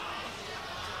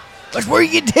 That's where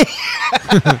you get the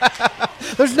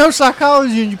heat. There's no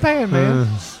psychology in Japan, man.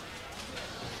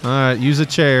 All right, use a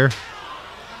chair.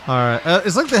 All right.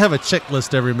 It's like they have a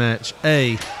checklist every match.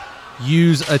 A,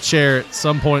 use a chair at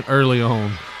some point early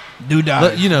on. Do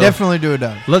dive. Definitely do a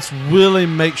dive. Let's really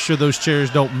make sure those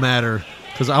chairs don't matter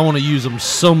because I want to use them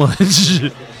so much.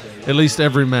 At least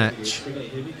every match.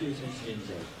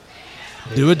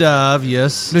 Do a dive,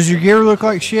 yes. Does your gear look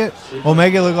like shit?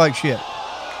 Omega look like shit.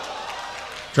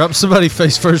 Drop somebody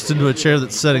face first into a chair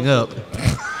that's setting up.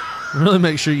 Really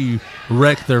make sure you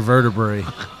wreck their vertebrae.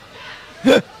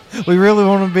 We really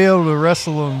want to be able to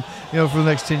wrestle them, for the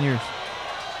next 10 years.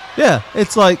 Yeah,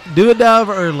 it's like do a dive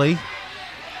early.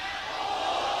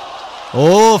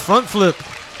 Oh, front flip.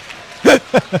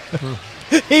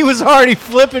 He was already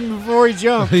flipping before he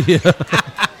jumped. Yeah.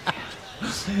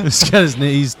 He's got his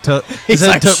knees tucked. His He's head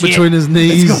like, tucked shit, between his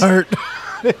knees. It's gonna hurt.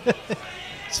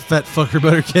 This fat fucker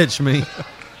better catch me.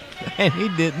 And he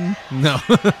didn't. No.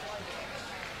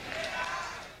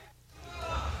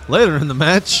 Later in the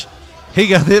match, he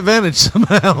got the advantage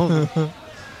somehow.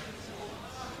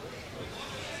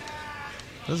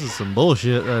 This is some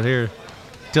bullshit right here.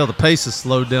 Tell the pace is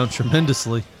slowed down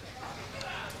tremendously.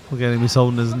 Look at him, he's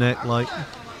holding his neck like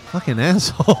fucking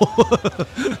asshole.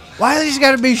 Why these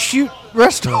got to be shoot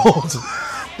rest holds?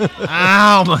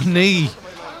 Ow, my knee.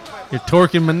 You're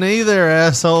torquing my knee there,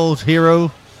 asshole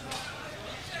Hero.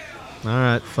 All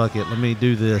right, fuck it. Let me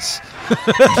do this.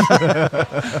 I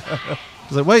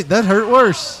was like, wait, that hurt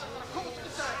worse.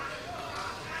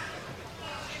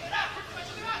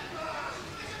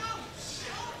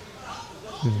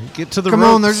 Get to the Come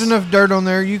ropes. on, there's enough dirt on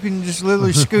there. You can just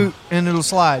literally scoot and it'll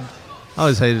slide. I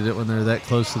always hated it when they're that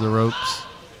close to the ropes.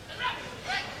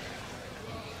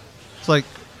 It's like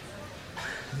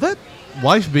that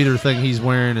wife beater thing he's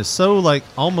wearing is so like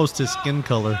almost his skin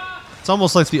color. It's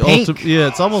almost like the Pink. ultimate. Yeah,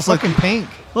 it's almost Fucking like pink.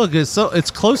 Look, it's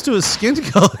close to his skin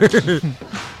color.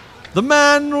 The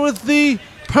man with the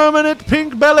permanent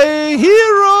pink belly,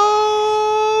 Hero.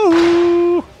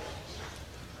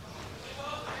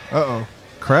 Uh-oh.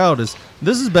 Crowd is.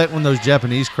 This is back when those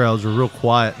Japanese crowds were real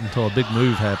quiet until a big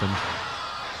move happened.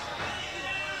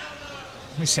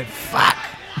 He said, fuck.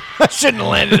 I shouldn't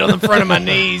have landed on the front of my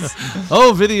knees.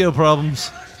 Oh, video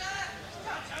problems.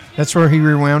 That's where he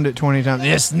rewound it 20 times.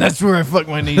 Yes, and that's where I fucked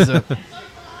my knees up.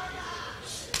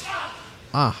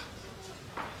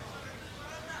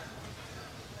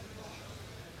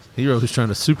 Hero who's trying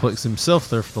to suplex himself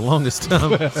there for the longest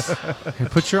time. Here,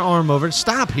 put your arm over it.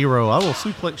 Stop, Hero. I will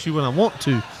suplex you when I want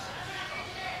to.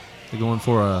 They're going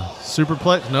for a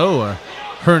superplex? No. A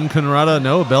Hurricane Rana?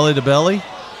 No. Belly to belly?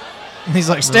 He's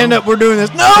like, stand up. We're doing this.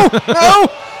 No. No.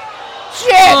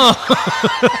 Shit.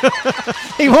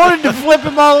 He wanted to flip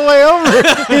him all the way over.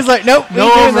 He's like, nope. We No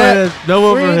ain't doing overhead. that. No We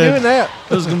overhead. ain't doing that.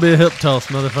 This is going to be a hip toss,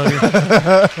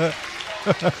 motherfucker.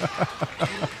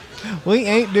 We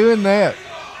ain't doing that.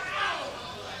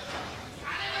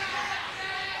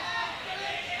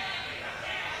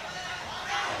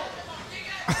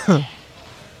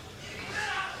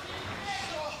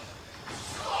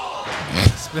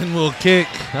 Spin wheel kick.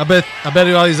 I bet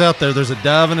while he's out there, there's a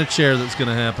dive in a chair that's going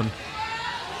to happen.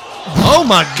 Oh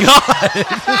my God!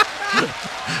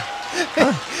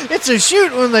 It's a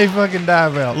shoot when they fucking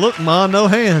dive out. Look, Ma, no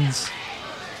hands.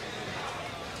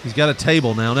 He's got a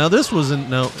table now. Now this wasn't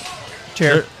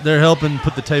Chair. They're helping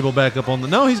put the table back up on the.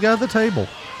 No, he's got the table.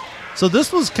 So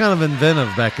this was kind of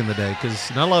inventive back in the day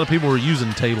because not a lot of people were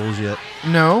using tables yet.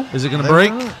 No. Is it going to They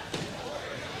break? weren't.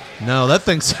 No, that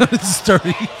thing sounded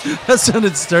sturdy. That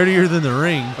sounded sturdier than the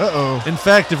ring. Uh-oh. In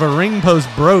fact, if a ring post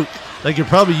broke, they could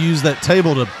probably use that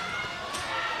table to.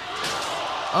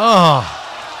 Oh.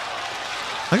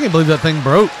 I can't believe that thing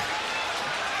broke.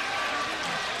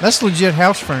 That's legit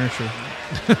house furniture.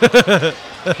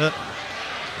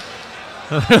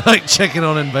 Like checking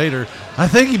on Invader. I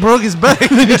think he broke his back.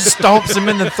 Just stomps him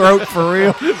in the throat for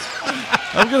real.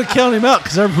 I'm going to count him out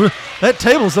because that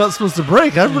table's not supposed to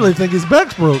break. I really think his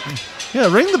back's broke.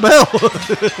 Yeah, ring the bell.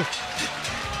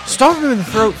 Stomp him in the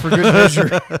throat for good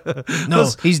measure. No,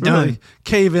 he's done. Really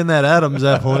cave in that Adam's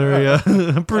apple area.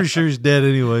 I'm pretty sure he's dead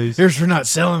anyways. Here's for not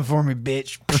selling for me,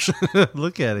 bitch.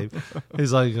 Look at him.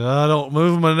 He's like, I don't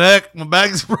move my neck. My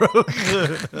back's broke.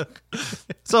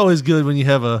 It's always good when you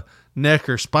have a neck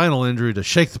or spinal injury to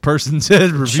shake the person's head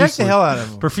profusely. Shake the hell out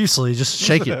of him. Profusely. Just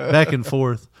shake it back and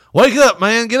forth. Wake up,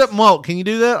 man. Get up and walk. Can you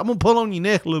do that? I'm going to pull on your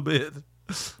neck a little bit.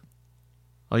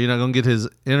 Oh, you're not going to get his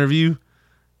interview?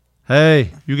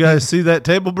 Hey, you guys see that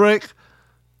table break?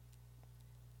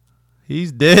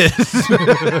 He's dead.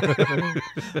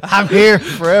 I'm here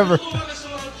forever.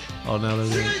 Oh, now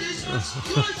there's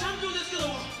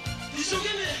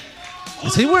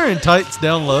Is he wearing tights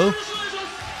down low?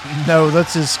 No,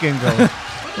 that's his skin color.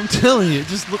 I'm telling you, it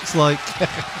just looks like.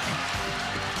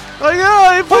 Oh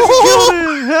yeah, he fucking killed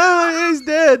him. Hell, he's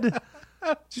dead.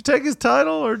 Did you take his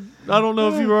title, or I don't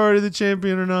know if you were already the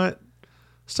champion or not.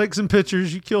 Let's take some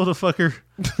pictures. You killed a fucker.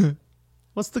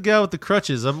 What's the guy with the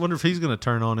crutches? I wonder if he's going to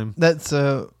turn on him. That's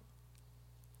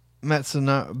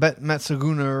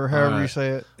Matsuguna, or however you say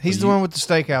it. He's the one with the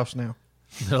steakhouse now.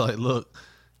 They're like, look,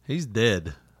 he's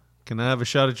dead. Can I have a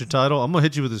shot at your title? I'm going to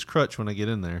hit you with his crutch when I get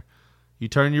in there. You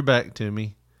turn your back to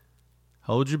me,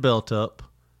 hold your belt up,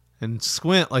 and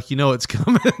squint like you know it's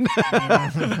coming.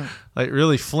 Like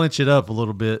really flinch it up a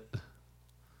little bit.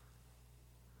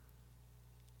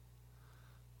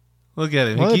 Look at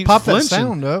him. Well, he they keeps pop that flinching.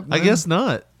 sound up, I man. guess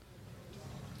not.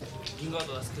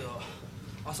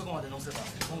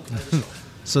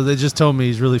 So they just told me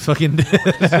he's really fucking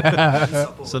dead.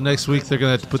 So next week they're going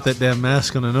to have to put that damn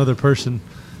mask on another person.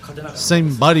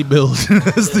 Same body build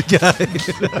as the guy.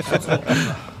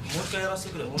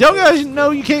 Y'all guys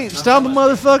know you can't stomp a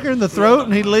motherfucker in the throat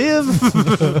and he live?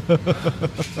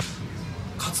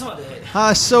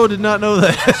 I so did not know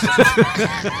that.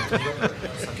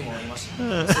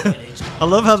 I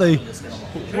love how they...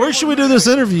 Where should we do this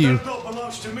interview?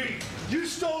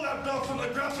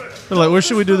 They're like, where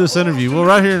should we do this interview? Well,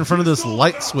 right here in front of this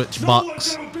light switch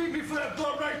box.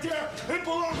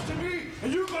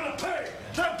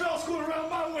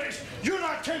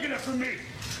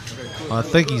 I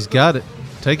think he's got it.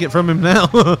 Take it from him now.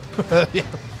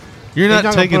 You're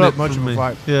not taking it much from of a me.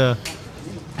 fight. Yeah,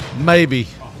 maybe.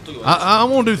 I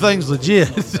want to do things legit.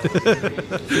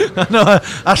 I know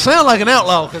I sound like an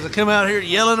outlaw because I come out here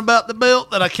yelling about the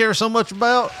belt that I care so much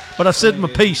about, but I said my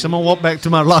piece. I'm going to walk back to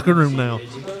my locker room now.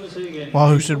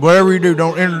 Wahoo said, whatever you do,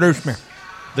 don't introduce me.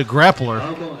 The grappler.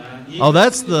 Oh,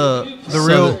 that's the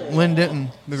real Lynn Denton,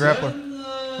 the grappler.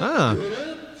 Ah.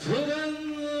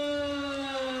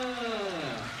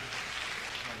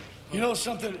 You know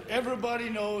something everybody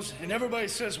knows and everybody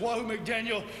says Wahoo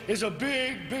McDaniel is a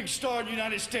big, big star in the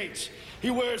United States. He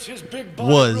wears his big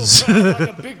body real proud,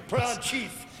 like a big proud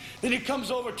chief. Then he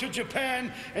comes over to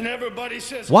Japan and everybody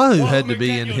says Wahoo had to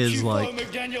be in his Chief like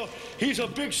McDaniel, he's a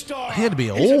big star. He had to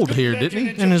be old here,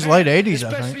 didn't he? In his late 80s,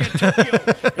 I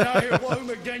think. And I hear Wahoo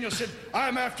McDaniel said,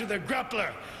 I'm after the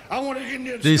grappler. I want to get in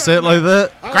there. Did he say it like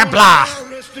that?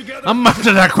 Grappler! I'm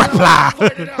after that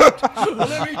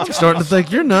grappler! I'm starting to think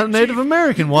you're not Native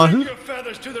American, Wahoo. Your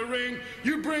feathers to the ring.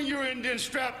 You bring your Indian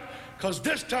strap. Because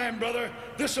this time, brother,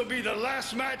 this will be the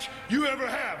last match you ever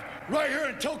have. Right here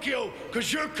in Tokyo,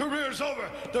 because your career's over.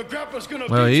 The grappler's going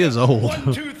to Well, beat he you. is old.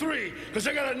 1, 2, 3. Because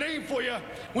they got a name for you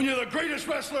when you're the greatest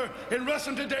wrestler in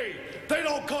wrestling today. They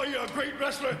don't call you a great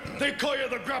wrestler. They call you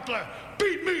the grappler.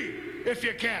 Beat me if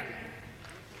you can.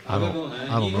 I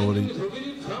don't know what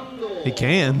he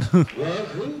can.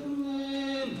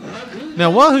 Now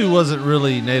Wahoo wasn't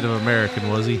really Native American,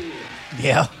 was he?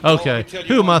 Yeah. Okay.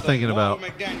 Who am I thinking about?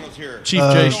 Chief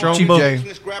Jay Strongbow. Chief Jay.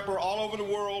 This grappler all over the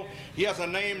world. He has a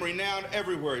name renowned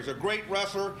everywhere. He's a great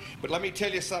wrestler, but let me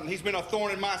tell you something. He's been a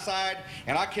thorn in my side,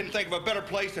 and I can't think of a better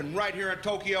place than right here in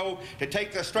Tokyo to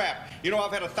take the strap. You know,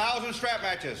 I've had 1,000 strap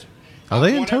matches. Are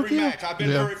they in I've won every Tokyo? match. I've been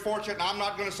Yeah. very fortunate, and I'm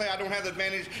not going to say I don't have the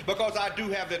advantage because I do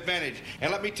have the advantage.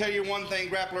 And let me tell you one thing,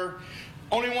 grappler.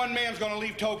 Only one man's going to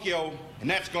leave Tokyo, and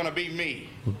that's going to be me.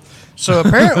 So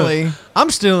apparently, I'm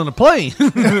still in a plane.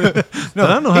 No, I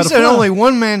don't know how he to said fly. only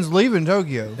one man's leaving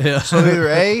Tokyo. Yeah. So either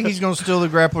A, he's going to steal the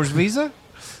grappler's visa,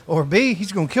 or B,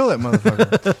 he's going to kill that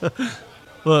motherfucker.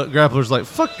 Look, Grappler's like,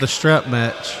 fuck the strap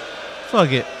match.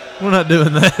 Fuck it. We're not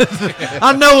doing that.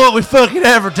 I know what we fucking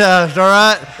advertised, all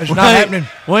right? It's We not ain't- happening.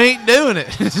 We ain't doing it.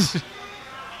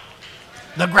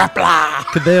 The grappler.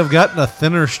 Could they have gotten a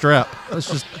thinner strap? Let's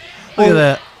just look at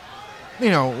that. You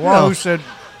know, Wahoo No. said,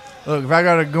 look, if I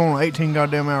got to go on an 18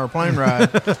 goddamn hour plane ride,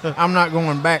 I'm not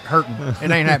going back hurting. It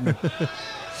ain't happening.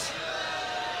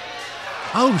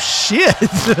 Oh, shit.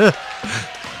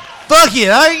 Fuck it.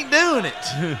 I ain't doing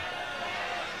it.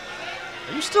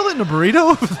 Are you still eating a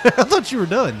burrito over there? I thought you were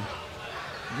done.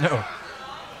 No.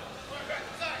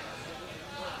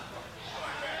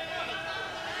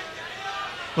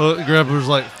 Well, Grappler's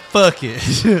like, fuck it.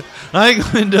 I ain't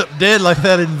gonna end up dead like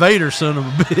that invader son of a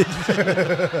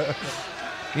bitch.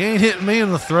 You ain't hitting me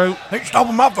in the throat. Ain't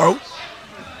stopping my throat.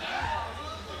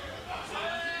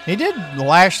 He did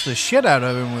lash the shit out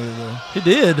of him with it, though. He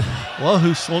did.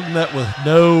 Wahoo swung that with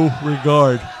no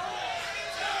regard.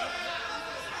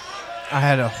 I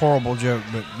had a horrible joke,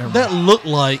 but never That looked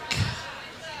like...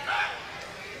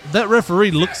 That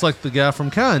referee looks like the guy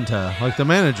from Kaientai, like the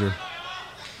manager.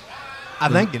 I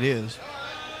think it is.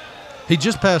 He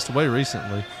just passed away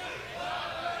recently.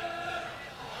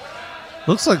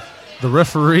 Looks like the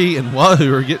referee and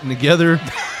Wahoo are getting together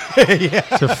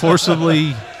to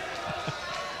forcibly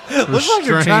Looks like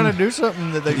they're restrain. trying to do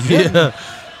something that they shouldn't. Yeah.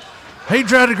 He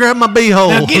tried to grab my beehole.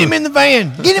 Now get him in the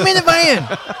van. Get him in the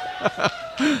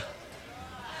van.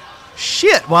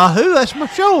 Shit, Wahoo, that's my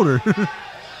shoulder.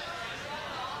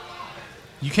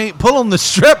 You can't pull on the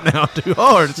strap now too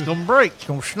hard. It's going to break. It's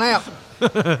going to snap.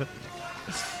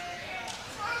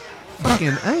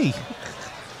 Fucking A.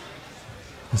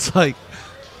 It's like,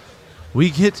 we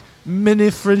get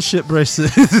many friendship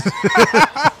bracelets.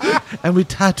 And we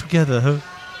tie together. Huh?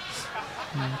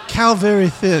 Cow very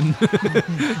thin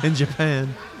in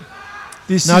Japan.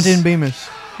 This Not is, in Bemis.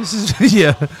 This is,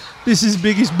 yeah, this is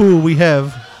biggest bull we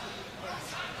have.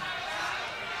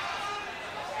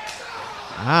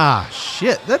 Ah,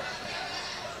 shit.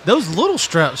 Those little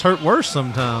straps hurt worse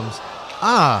sometimes.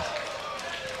 Ah.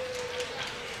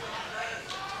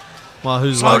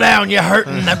 Wahoo's Slow like, down, you're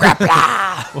hurting the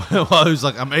grappler. Wahoo's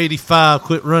like, I'm 85,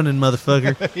 quit running,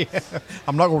 motherfucker. Yeah.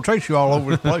 I'm not going to chase you all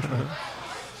over the place, man.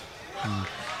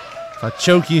 If I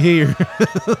choke you here,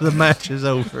 the match is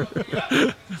over.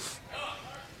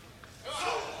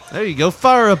 There you go.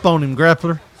 Fire up on him,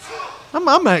 grappler.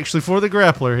 I'm actually for the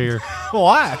grappler here.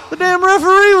 Why? The damn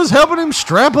referee was helping him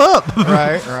strap up.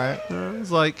 Right.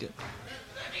 It's like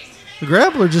the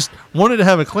grappler just wanted to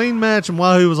have a clean match, and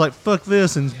Wahoo was like, fuck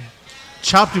this, and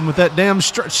chopped him with that damn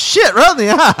shit right in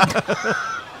the eye.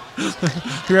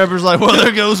 Grappler's like, well,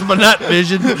 there goes my night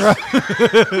vision. I'm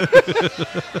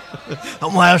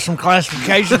going to have some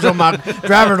classifications on my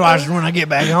driver's license when I get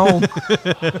back home.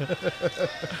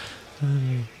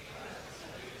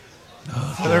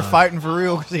 So they're fighting for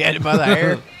real because he had it by the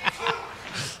hair.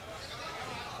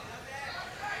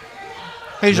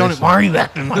 He's on it. Why are you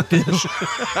acting like this?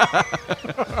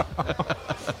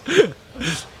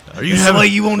 Are you This the way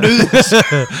you want to do this?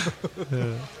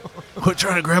 Quit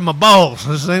trying to grab my balls.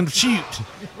 This ain't a shoot.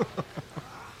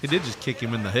 He did just kick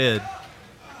him in the head.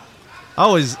 I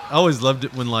always loved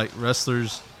it when like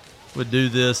wrestlers would do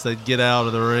this. They'd get out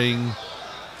of the ring.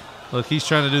 Look, he's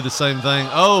trying to do the same thing.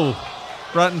 Oh,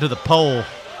 right into the pole.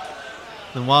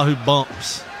 Then Wahoo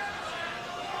bumps.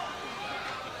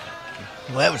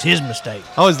 Well, that was his mistake.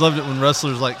 I always loved it when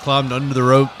wrestlers like climbed under the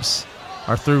ropes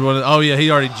or through one. Oh yeah, he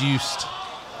already juiced.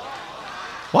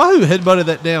 Wahoo headbutted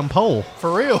that damn pole.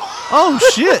 For real. Oh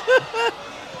shit!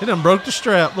 He done broke the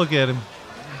strap. Look at him.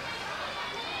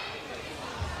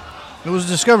 It was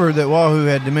discovered that Wahoo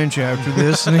had dementia after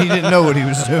this, and he didn't know what he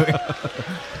was doing.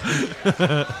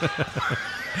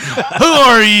 Who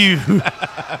are you?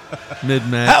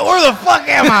 Mid-match. Where the fuck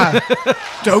am I?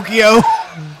 Tokyo.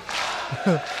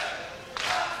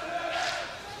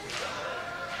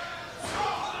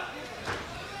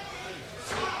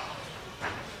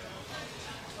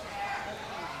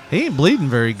 He ain't bleeding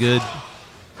very good.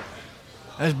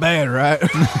 That's bad, right?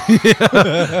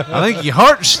 I think your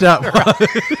heart stopped.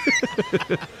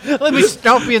 Let me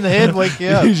stomp you in the head, wake you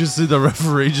up. You just see the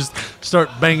referee just start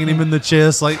banging him in the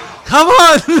chest like, come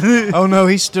on! Oh no,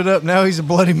 he stood up. Now he's a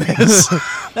bloody mess.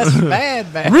 That's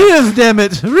bad. Riv, damn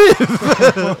it! Riv!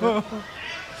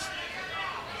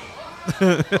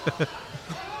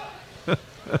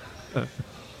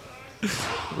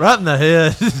 Right in the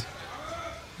head.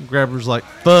 Grabber's like,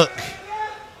 fuck.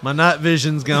 My night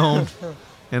vision's gone.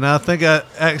 And I think I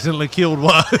accidentally killed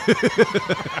Wahoo.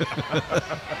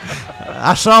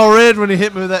 I saw red when he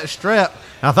hit me with that strap.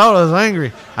 I thought I was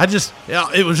angry.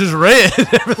 It was just red.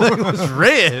 Everything was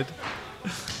red.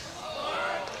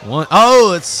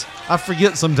 I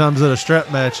forget sometimes that a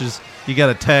strap matches, you got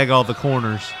to tag all the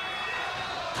corners.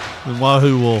 And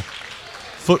Wahoo will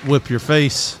foot whip your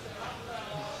face.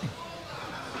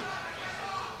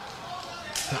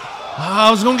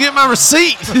 I was going to get my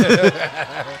receipt.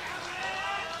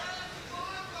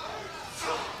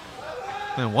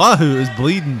 Man, Wahoo is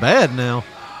bleeding bad now.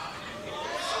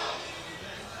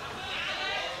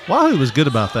 Wahoo was good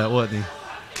about that, wasn't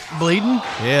he? Bleeding?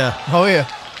 Yeah. Oh, yeah.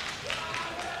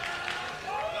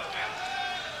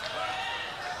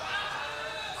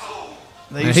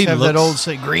 They used to have that old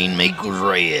say, green equals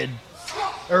red.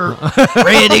 Or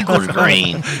red equals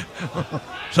green.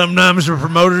 Sometimes the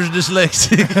promoter's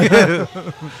dyslexic.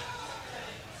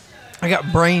 I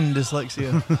got brain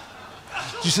dyslexia. Did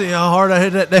you see how hard I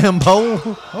hit that damn pole?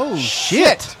 Oh,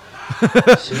 shit.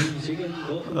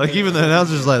 Like, even the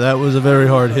announcer's like, that was a very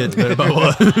hard hit there,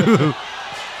 Wahoo.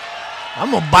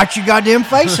 I'm going to bite your goddamn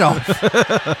face off.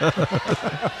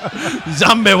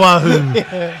 Zombie Wahoo.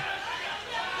 Yeah.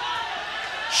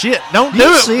 Shit, don't do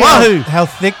it, Wahoo. How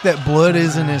thick that blood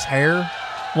is in his hair?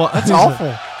 Well, that's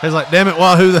awful. He's like, damn it,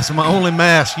 Wahoo, that's my only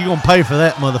mask. You gonna pay for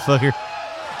that, motherfucker.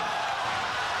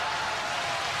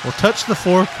 Well, touch the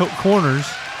four corners.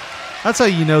 That's how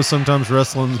you know sometimes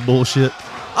wrestling's bullshit.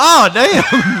 Oh,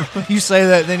 damn. You say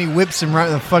that, then he whips him right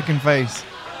in the fucking face.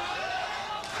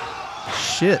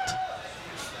 Shit.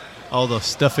 All the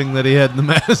stuffing that he had in the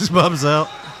mask bobs out.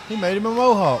 He made him a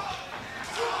mohawk.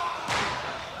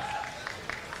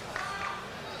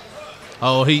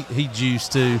 Oh, he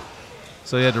juiced too.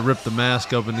 So he had to rip the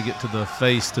mask open to get to the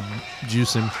face to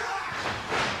juice him.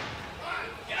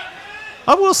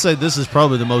 I will say this is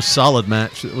probably the most solid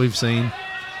match that we've seen.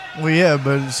 Well, yeah,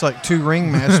 but it's like two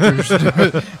ringmasters.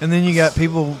 And then you got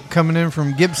people coming in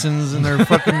from Gibson's and their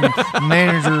fucking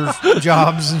managers'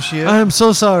 jobs and shit. I am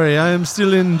so sorry. I am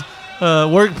still in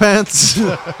work pants.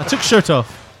 I took shirt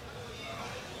off.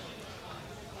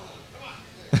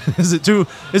 Is it too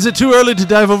early to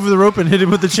dive over the rope and hit him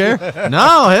with the chair?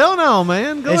 No, hell no,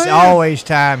 man. Go it's ahead. always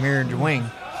time here in the wing.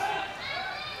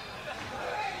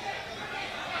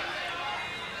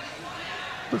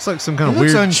 Looks like some kind of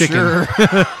weird chicken.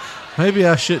 Maybe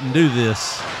I shouldn't do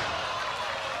this.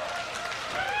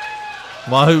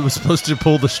 Wahoo was supposed to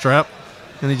pull the strap,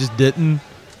 and he just didn't.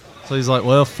 So he's like,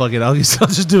 well, fuck it. I'll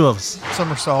just do a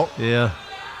somersault. Yeah.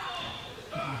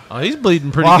 Oh, he's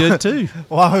bleeding pretty good, too.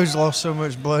 Wahoo's lost so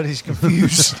much blood, he's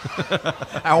confused.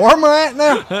 Where am I at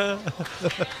now?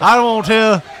 I don't want to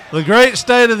tell the great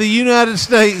state of the United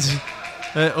States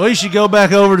that we should go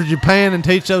back over to Japan and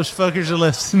teach those fuckers a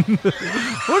lesson.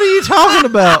 What are you talking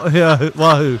about?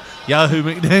 Wahoo. Yahoo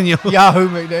McDaniel. Yahoo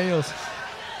McDaniels.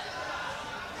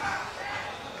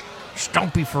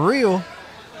 Stompy for real.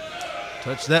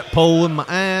 Touch that pole in my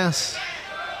ass.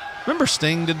 Remember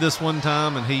Sting did this one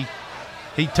time, and he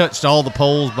touched all the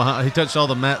poles behind. He touched all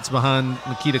the mats behind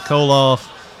Nikita Koloff,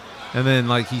 and then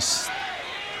like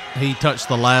he touched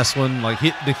the last one, like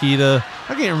hit Nikita.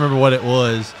 I can't remember what it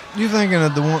was. You're thinking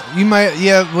of the one you might,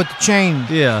 with the chain.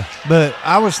 Yeah, but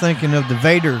I was thinking of the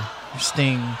Vader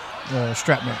Sting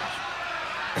strap match.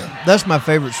 That's my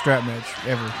favorite strap match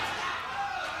ever.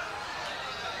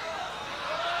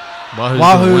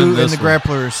 Wahoo and the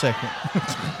grappler is second.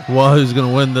 Wahoo's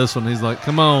gonna win this one. He's like,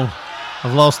 come on.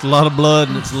 I've lost a lot of blood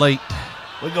and it's late.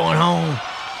 We're going home.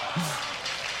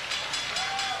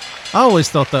 I always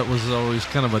thought that was always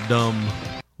kind of a dumb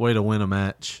way to win a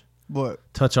match. What?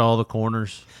 Touch all the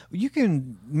corners. You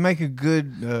can make a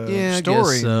good I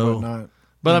story guess so. and whatnot.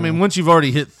 But I mean, once you've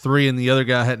already hit 3 and the other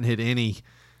guy hadn't hit any,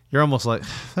 you're almost like,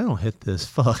 I don't hit this.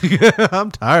 Fuck.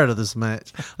 I'm tired of this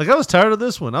match. Like, I was tired of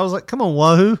this one. I was like, come on,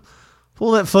 Wahoo.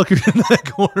 Pull that fucker in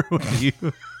that corner with you.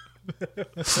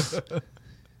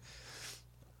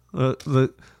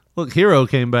 Look, Hero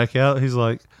came back out. He's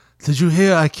like, did you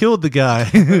hear I killed the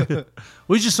guy?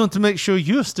 We just want to make sure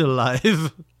you're still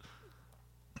alive.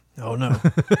 Oh, no.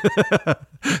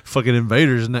 Fucking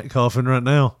Invader's in that coffin right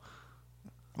now.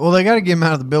 Well, they got to get him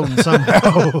out of the building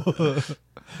somehow.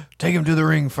 Take him to the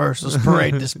ring first. Let's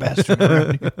parade this bastard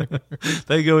around here.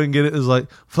 They go and get it. It's like,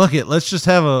 fuck it. Let's just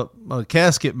have a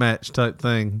casket match type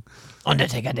thing.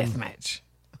 Undertaker death match.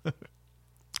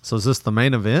 So is this the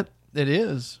main event? It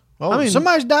is. Oh, I mean,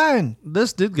 somebody's dying.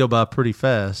 This did go by pretty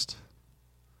fast.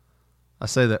 I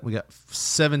say that we got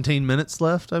 17 minutes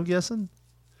left, I'm guessing.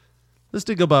 This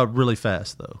did go by really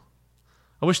fast, though.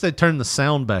 I wish they'd turn the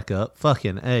sound back up.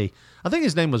 Fucking A. I think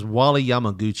his name was Wally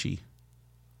Yamaguchi.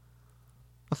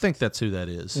 I think that's who that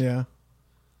is. Yeah.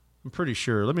 I'm pretty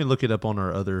sure. Let me look it up on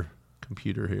our other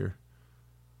computer here.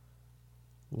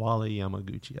 Wally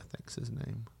Yamaguchi, I think is his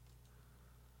name.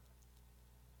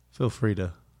 Feel free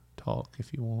to talk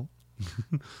if you want.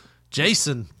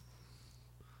 Jason.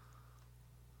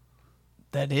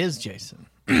 That is Jason.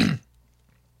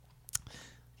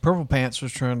 Purple Pants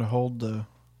was trying to hold the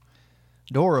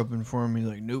door open for him. He's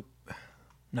like, nope,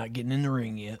 not getting in the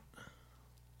ring yet.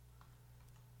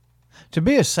 To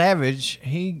be a savage,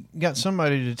 he got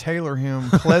somebody to tailor him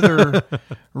pleather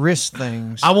wrist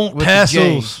things. I want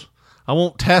tassels. I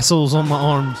want tassels on my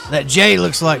arms. That J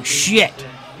looks like shit.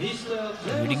 Do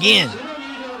it again.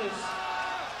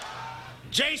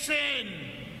 Jason,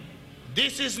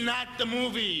 this is not the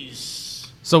movies.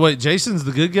 So wait, Jason's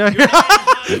the good guy here?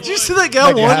 Did you see that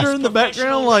guy wander in the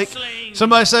background like,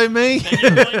 somebody save me?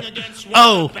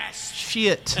 Oh,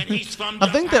 shit. I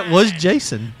think that was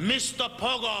Jason. Mr.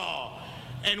 Pogo,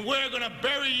 and we're going to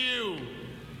bury you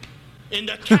in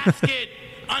the casket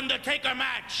Undertaker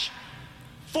match.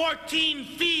 14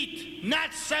 feet,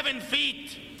 not 7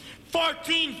 feet.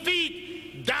 14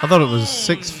 feet down. I thought it was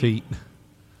 6 feet.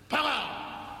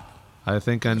 I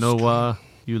think I know why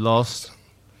you lost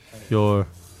your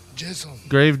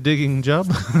grave digging job.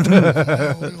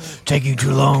 Taking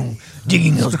too long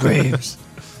digging those graves.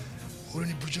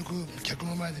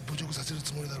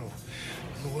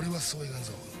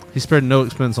 He spared no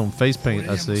expense on face paint,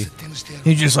 I see.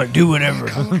 He's just like, do whatever.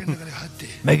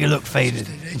 Make it look faded.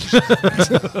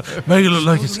 Make it look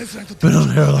like it's been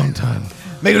on there a long time.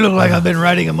 Make it look like I've been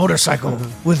riding a motorcycle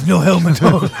with no helmet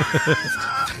on.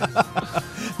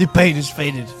 The paint is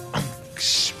faded.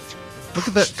 Look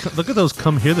at that! Look at those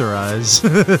come hither eyes.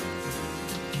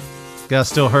 Guy's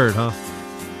still hurt, huh?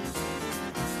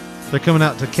 They're coming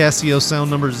out to Casio sound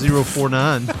number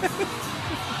 049.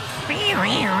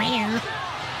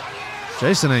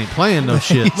 Jason ain't playing no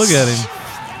shit. Look at him.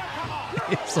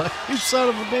 It's like, you son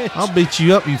of a bitch. I'll beat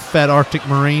you up, you fat Arctic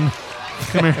Marine.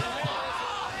 Come here.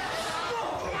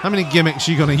 How many gimmicks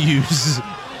you gonna use?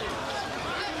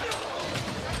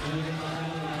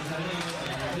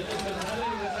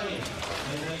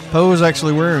 Poe was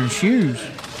actually wearing shoes.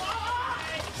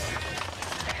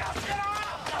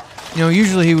 You know,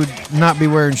 usually he would not be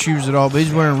wearing shoes at all, but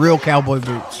he's wearing real cowboy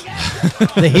boots.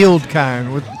 The heeled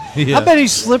kind. Yeah. I bet he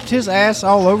slipped his ass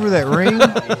all over that ring.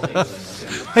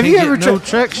 Have you ever no tried?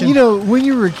 traction. You know, when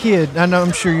you were a kid,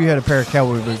 I'm sure you had a pair of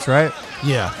cowboy boots, right?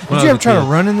 Yeah. Did you ever try to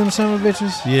run in them son of a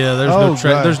bitches? Yeah, God.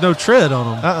 there's no tread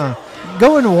on them.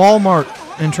 Go into Walmart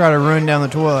and try to run down the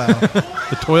toilet aisle.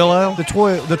 The toilet aisle? The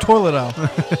toilet aisle.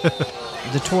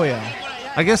 The toy aisle.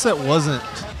 I guess that wasn't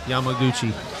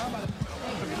Yamaguchi.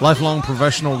 Lifelong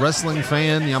professional wrestling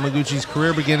fan, Yamaguchi's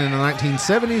career began in the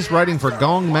 1970s writing for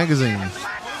Gong magazine.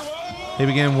 He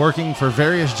began working for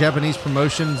various Japanese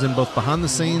promotions in both behind the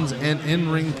scenes and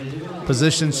in-ring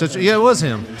positions such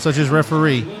as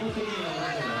referee.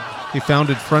 He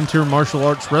founded Frontier Martial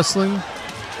Arts Wrestling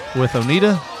with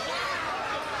Onita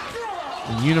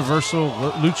and Universal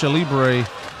Lucha Libre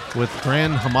with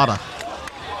Gran Hamada.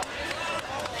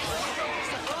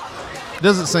 It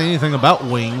doesn't say anything about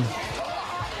Wing.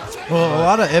 Well, a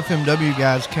lot of FMW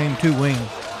guys came to Wing.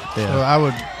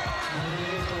 Yeah.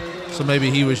 So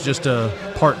maybe he was just a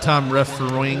part-time ref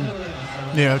for Wing.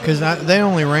 Yeah, because they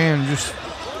only ran just...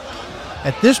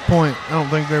 At this point, I don't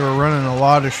think they were running a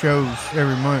lot of shows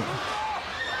every month.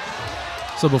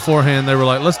 So beforehand, they were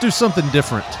like, let's do something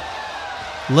different.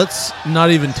 Let's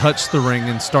not even touch the ring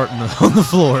and start on the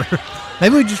floor.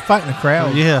 Maybe we just fight in the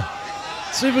crowd. Yeah.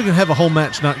 See if we can have a whole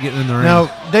match not getting in the ring. Now,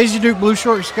 Daisy Duke Blue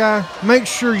Shorts guy, make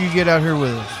sure you get out here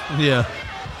with us. Yeah.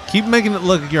 Keep making it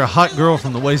look like you're a hot girl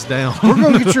from the waist down. We're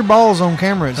going to get your balls on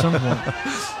camera at some point.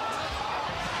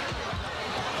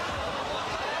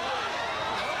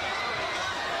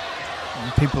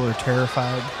 And people are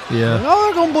terrified. Yeah. Like, oh,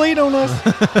 they're going to bleed on us.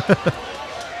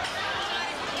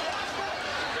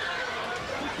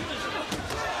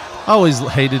 I always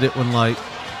hated it when, like,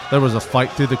 there was a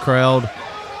fight through the crowd,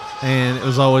 and it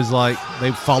was always like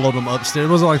they followed them upstairs.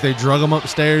 It wasn't like they drug them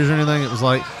upstairs or anything. It was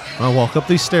like, walk up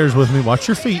these stairs with me. Watch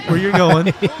your feet where you're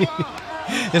going.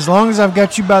 As long as I've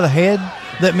got you by the head,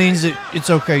 that means that it's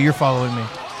okay. You're following me.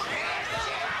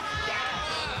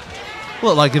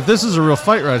 Well, like, if this is a real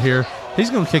fight right here, he's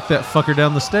going to kick that fucker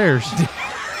down the stairs.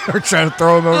 Or try to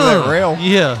throw him over that rail.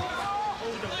 Yeah.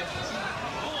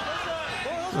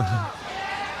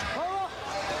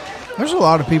 There's a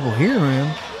lot of people here,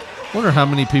 man. Wonder how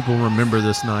many people remember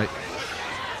this night.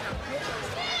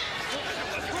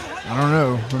 I don't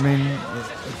know. I mean,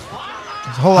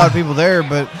 there's a whole lot of people there,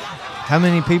 but how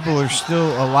many people are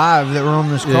still alive that were on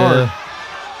this card? Yeah.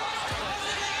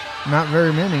 Not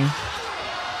very many.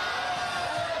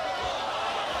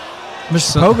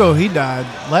 Mr. Pogo, he died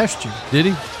last year. Did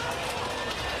he?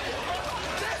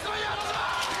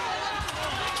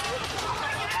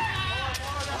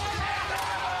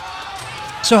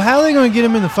 So how are they going to get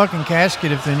him in the fucking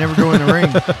casket if they never go in the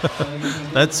ring?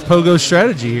 That's Pogo's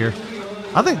strategy here.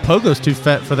 I think Pogo's too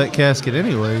fat for that casket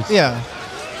anyways. Yeah.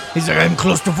 He's like, I'm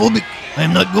claustrophobic.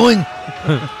 I'm not going.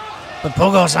 But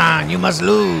Pogo-san, you must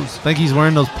lose. Think he's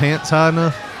wearing those pants high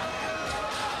enough?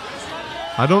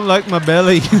 I don't like my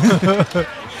belly.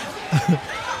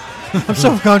 I'm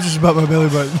self-conscious about my belly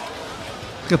button.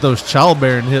 Look at those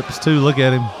childbearing hips, too. Look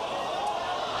at him.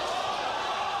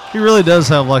 He really does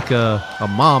have like a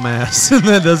mom ass,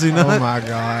 does he not? Oh, my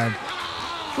God.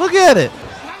 Look at it.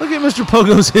 Look at Mr.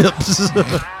 Pogo's hips.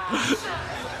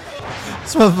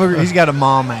 This motherfucker, he's got a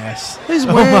mom ass. He's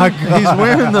wearing, he's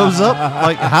wearing those up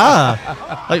like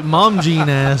high, like mom jean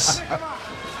ass.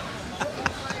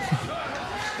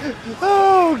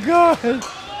 Oh, God.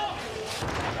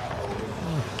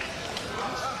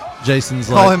 Jason's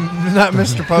Call like, him not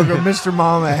Mr. Pogo, Mr.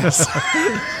 Mom ass.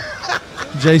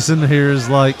 Jason here is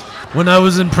like, when I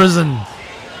was in prison,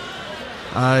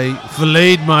 I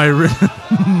filleted my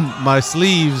my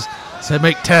sleeves to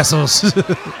make tassels.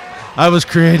 I was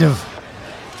creative.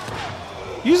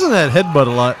 Using that headbutt a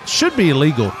lot should be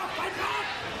illegal.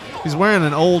 He's wearing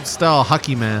an old style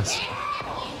hockey mask.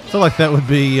 I feel like that would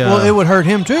be. Well, it would hurt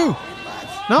him too.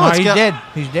 No, it's he's got, dead.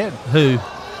 He's dead. Who?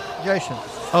 Jason.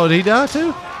 Oh, did he die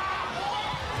too?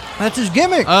 That's his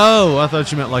gimmick. Oh, I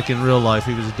thought you meant like in real life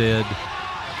he was dead.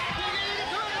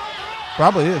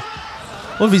 Probably is.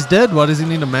 Well, if he's dead, why does he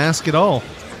need a mask at all?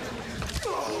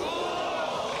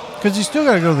 Because he's still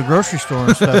got to go to the grocery store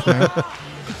and stuff, man.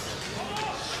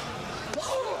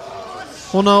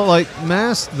 Well, no, like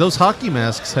masks, those hockey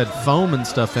masks had foam and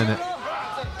stuff in it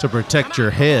to protect your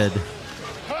head.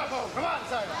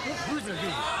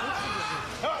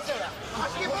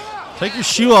 Take your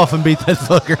shoe off and beat that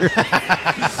fucker.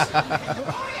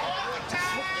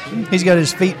 He's got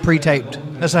his feet pre-taped.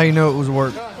 That's how you know it was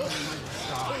work.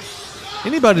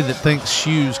 Anybody that thinks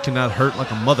shoes cannot hurt like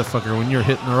a motherfucker when you're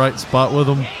hitting the right spot with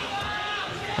them.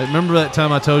 Like, remember that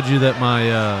time I told you that my,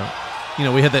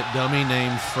 we had that dummy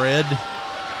named Fred?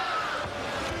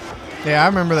 Yeah, I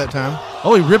remember that time.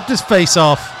 Oh, he ripped his face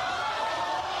off.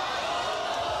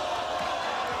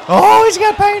 Oh, he's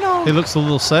got paint on. He looks a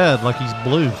little sad, like he's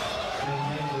blue.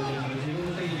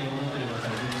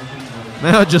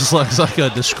 Now it just looks like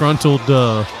a disgruntled,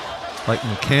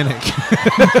 mechanic.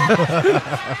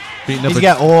 He's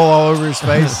got oil all over his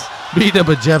face. Beating up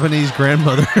a Japanese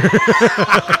grandmother.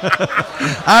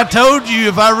 I told you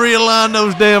if I realign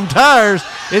those damn tires,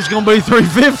 it's going to be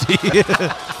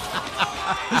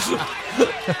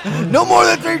 $350. No more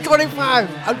than $325.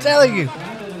 I'm telling you.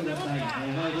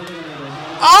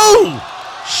 Oh,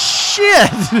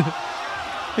 shit.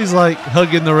 He's like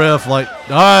hugging the ref like,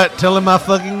 all right, tell him I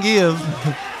fucking give.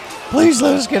 Please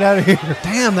let us get out of here.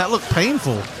 Damn, that looked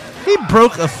painful. He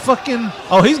broke a fucking...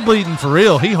 Oh, he's bleeding for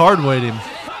real. He hard-weighed him.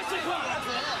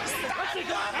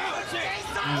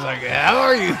 He's like, how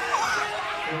are you?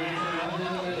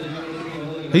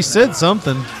 He said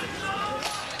something.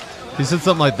 He said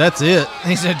something like, that's it.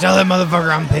 He said, tell that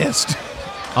motherfucker I'm pissed.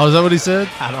 Oh, is that what he said?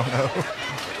 I don't know.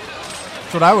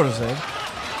 That's what I would have said.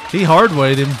 He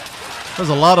hard-weighed him. There's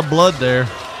a lot of blood there.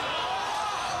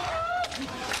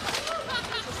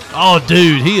 Oh,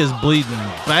 dude, he is bleeding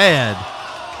bad.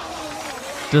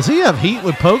 Does he have heat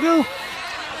with Pogo?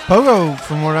 Pogo,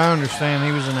 from what I understand,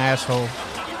 he was an asshole.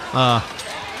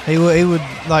 He would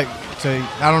like to,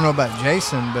 I don't know about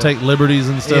Jason, but... Take liberties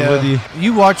and stuff with you?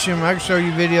 You watch him, I can show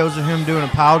you videos of him doing a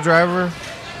pile driver,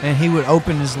 and he would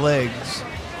open his legs,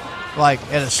 like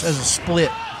as a split.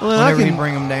 Well, whenever he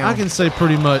bring him down. I can say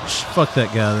pretty much fuck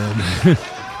that guy then.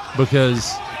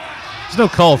 Because there's no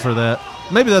call for that.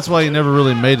 Maybe that's why he never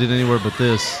really made it anywhere but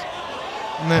this.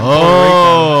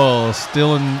 Oh,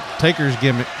 stealing Taker's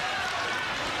gimmick.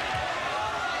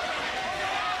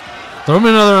 Throw me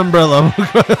another umbrella.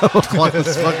 I'll clock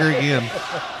this fucker again.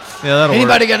 Yeah, that'll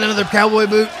Anybody work. got another cowboy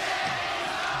boot?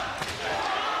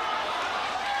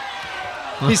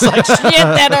 He's like, shit,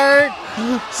 that hurt.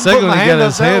 Second one, he got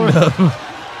his hand up.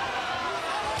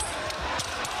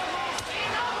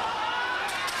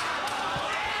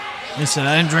 He said,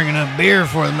 I didn't drink enough beer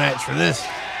for the match for this.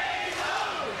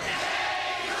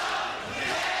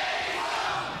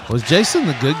 Was Jason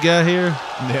the good guy here?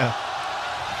 Yeah.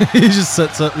 He just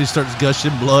sets up and he starts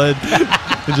gushing blood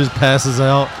and just passes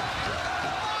out.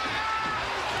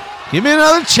 Give me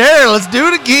another chair. Let's do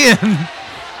it again.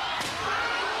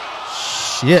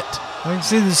 Shit. I can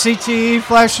see the CTE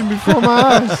flashing before my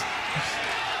eyes.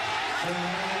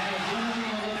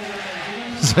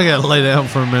 So I gotta lay down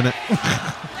for a minute.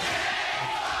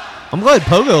 I'm glad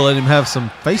Pogo let him have some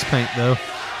face paint, though.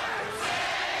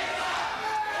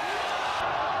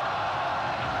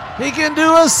 He can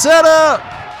do a setup.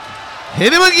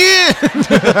 Hit him again.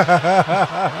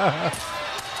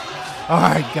 All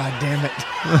right, God damn it.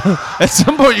 At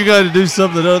some point, you got to do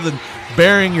something other than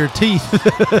baring your teeth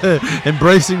and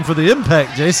bracing for the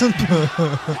impact, Jason.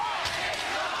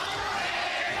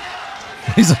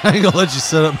 He's like, I ain't gonna let you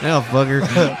set up now, fucker.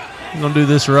 I'm gonna do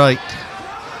this right.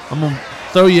 I'm gonna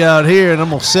throw you out here and I'm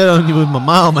gonna sit on you with my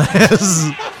mom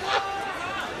ass.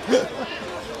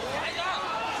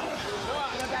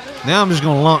 Now I'm just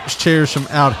going to launch chairs from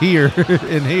out here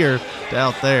in here to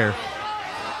out there.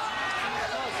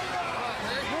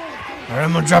 All right,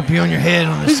 I'm gonna drop you on your head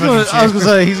on this. I was gonna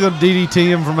say he's gonna DDT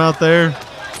him from out there.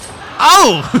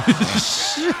 Oh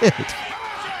shit!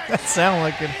 That sounded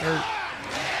like it hurt.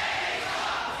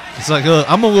 It's like, look,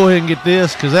 I'm gonna go ahead and get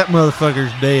this because that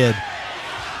motherfucker's dead.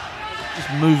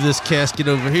 Just move this casket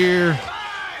over here.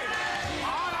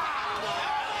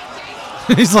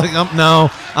 He's like,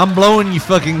 I'm blowing you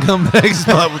fucking comeback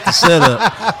spot with the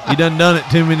setup. You done it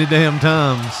too many damn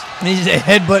times. And he's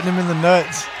headbutting him in the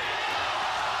nuts.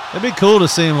 It'd be cool to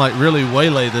see him like really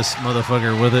waylay this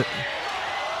motherfucker with it.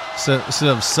 Instead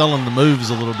of selling the moves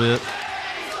a little bit.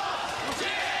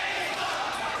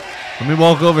 Let me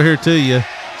walk over here to you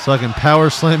so I can power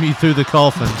slam you through the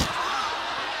coffin.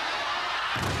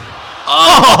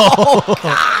 Oh!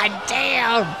 God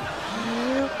damn!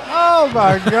 Oh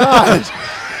my God!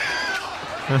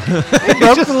 He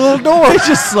broke the little door. He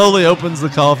just slowly opens the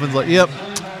coffin. Like, yep,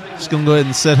 just gonna go ahead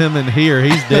and set him in here.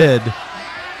 He's dead.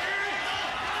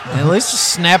 At least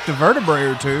just snapped a vertebrae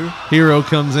or two. Hero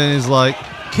comes in. He's like,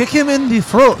 kick him in the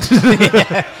throat.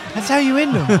 Yeah, that's how you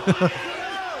end him.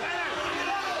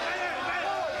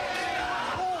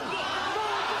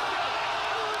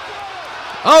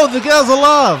 Oh, the guy's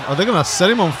alive. Are they going to set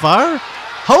him on fire?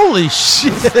 Holy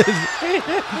shit. I'm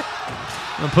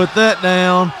going to put that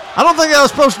down. I don't think I was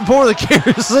supposed to pour the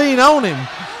kerosene on him.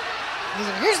 He's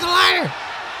like, here's the lighter.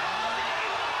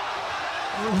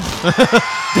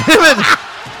 Damn it.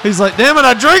 He's like, damn it,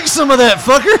 I drank some of that,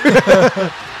 fucker.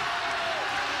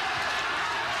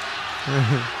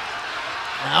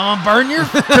 I'm going to burn your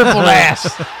crippled ass.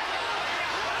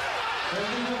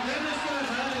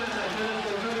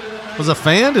 Did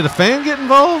a fan get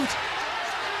involved?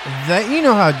 That, you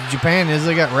know how Japan is.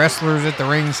 They got wrestlers at the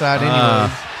ringside anyway.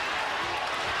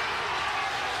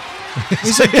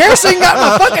 He said, kerosene got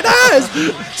my fucking eyes.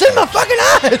 It's in my fucking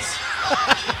eyes.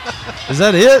 Is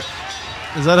that it?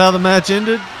 Is that how the match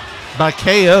ended? By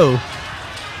KO.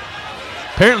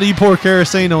 Apparently you pour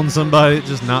kerosene on somebody, it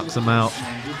just knocks them out.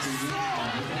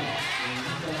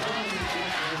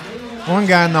 One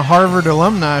guy in the Harvard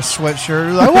alumni sweatshirt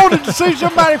was like, I wanted to see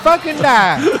somebody fucking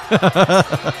die.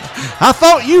 I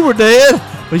thought you were dead,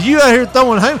 but you out here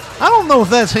throwing him. I don't know if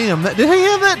that's him. Did he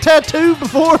have that tattoo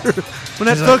before when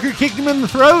that fucker kicked him in the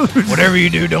throat? Whatever you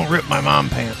do, don't rip my mom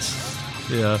pants.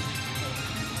 Yeah.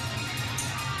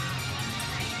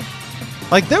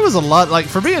 Like, there was a lot, like,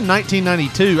 for being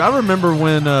 1992, I remember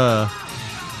when, I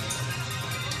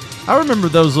remember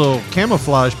those little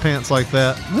camouflage pants like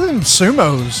that. Look at them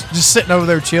sumos just sitting over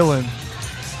there chilling.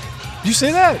 Did you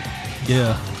see that?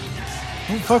 Yeah.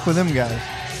 Don't fuck with them guys.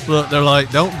 Look, they're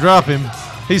like, don't drop him.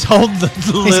 He's holding the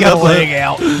lid He's got up. a leg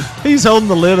out. He's holding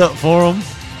the lid up for him.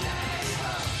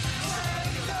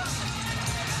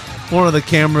 One of the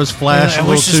cameras flashed I a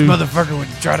wish this little too. motherfucker would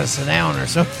try to sit down or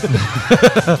something.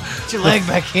 Get your leg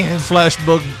back in. Flash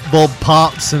bulb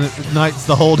pops and it ignites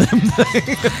the whole damn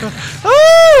thing.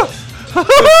 Oh!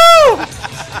 Oh!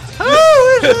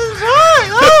 Oh! This is right!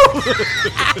 Oh!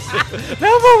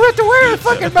 Now I'm gonna have to wear a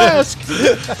fucking mask.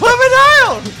 Put me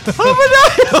down! Put me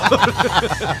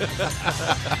down!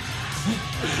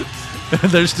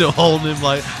 And they're still holding him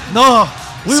like, no,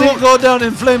 we won't go down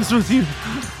in flames with you.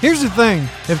 Here's the thing.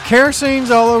 If kerosene's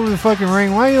all over the fucking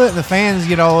ring, why are you letting the fans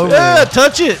get all over Yeah, it?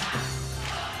 touch it.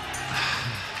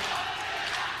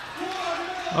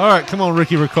 All right, come on,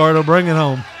 Ricky Ricardo, bring it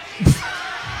home.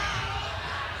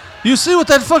 You see what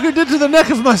that fucker did to the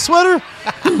neck of my sweater?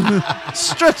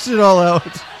 Stretched it all out.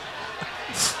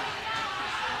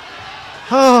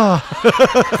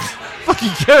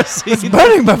 Fucking kerosene. It's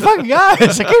burning my fucking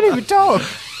eyes. I can't even talk.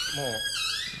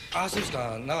 Did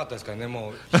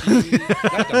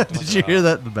you hear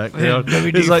that in the background?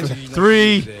 It's like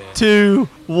 3, 2,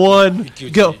 1,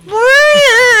 go.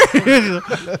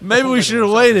 Maybe we should have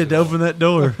waited to open that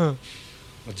door.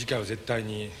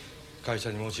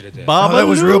 Bob, that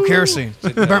was real kerosene.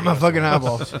 It burnt my fucking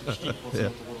eyeballs. Yeah.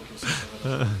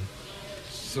 I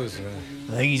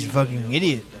think he's a fucking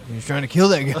idiot. He was trying to kill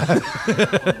that guy.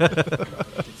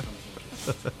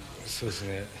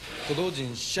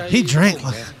 He drank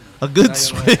like a good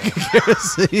swig of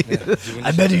kerosene.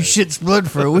 I bet he shits blood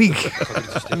for a week.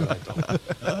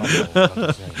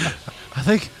 I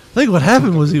think what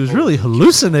happened was he was really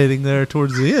hallucinating there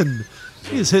towards the end.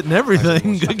 He was hitting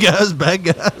everything. Good guys, bad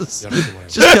guys.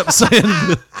 Just kept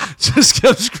saying, just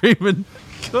kept screaming,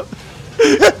 call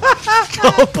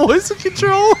poison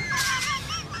control.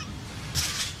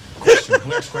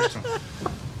 Next question.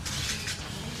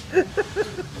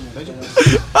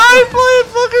 I ain't playing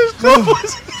fuckers. Call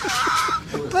poison.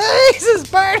 Please, it's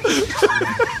burning.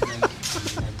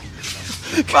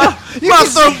 My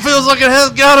throat feels like it has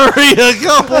gonorrhea.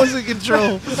 Call poison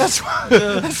control.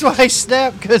 That's why he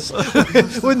snapped, because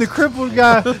when the crippled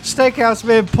guy, steakhouse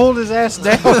man, pulled his ass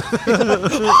down,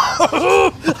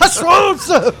 I swallowed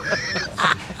some.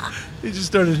 He just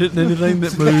started hitting anything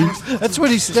that moved. That's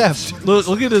when he stepped.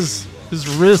 Look at his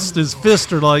wrist, his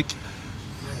fist are like.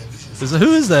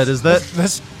 Who is that? Is that?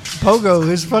 That's Pogo.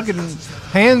 His fucking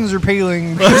hands are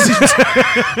peeling. My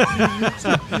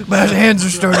hands are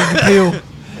starting to peel.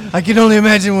 I can only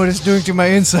imagine what it's doing to my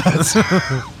insides.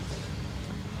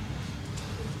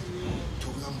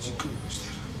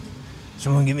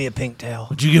 Someone give me a pink towel.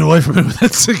 Would you get away from him with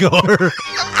that cigar?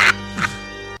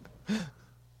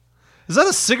 Is that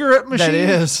a cigarette machine?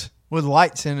 That is, with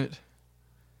lights in it.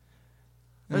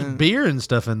 There's beer and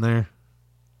stuff in there.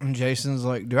 And Jason's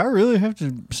like, do I really have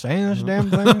to stay in this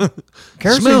damn thing?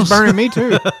 Kerosene's burning me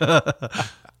too.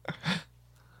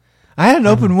 I had an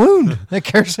open wound. That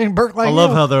kerosene burnt like I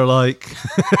love how they're like,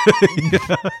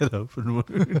 an open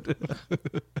wound.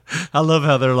 I love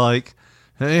how they're like,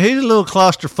 hey, he's a little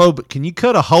claustrophobic. Can you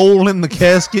cut a hole in the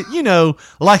casket? You know,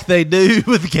 like they do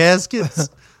with caskets.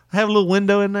 Have a little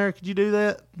window in there. Could you do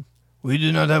that? We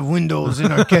do not have windows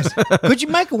in our casket. Could you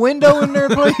make a window in there,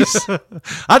 please?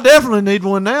 I definitely need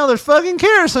one now. There's fucking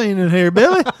kerosene in here,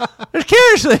 Billy. There's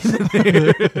kerosene in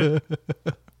here.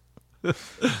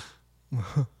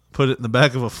 Put it in the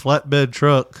back of a flatbed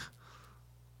truck.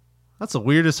 That's the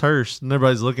weirdest hearse. And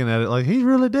everybody's looking at it like, he's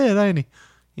really dead, ain't he?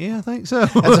 Yeah, I think so.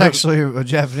 That's actually a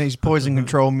Japanese poison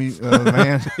control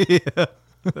man. Yeah.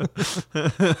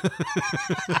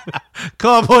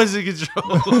 Call poison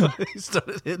control. He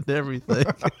started hitting everything.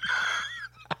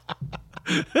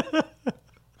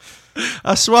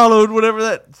 I swallowed whatever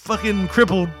that fucking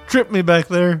cripple tripped me back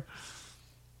there.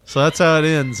 So that's how it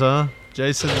ends, huh?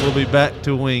 Jason will be back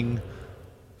to Wing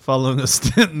following a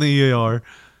stint in the ER.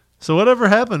 So whatever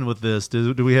happened with this?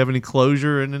 Do we have any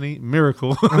closure and any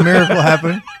miracle? A miracle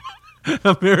happened.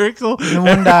 A miracle? And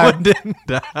one died. One didn't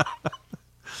die.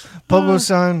 Pogo's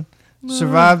son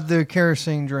survived the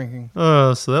kerosene drinking.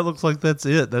 Oh, so that looks like that's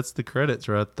it. That's the credits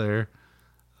right there.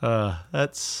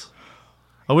 That's.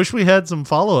 I wish we had some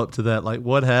follow up to that, like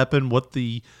what happened, what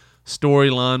the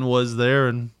storyline was there,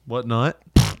 and whatnot.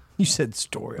 You said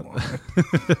storyline.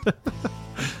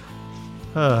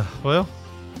 Well,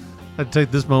 I'd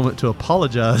take this moment to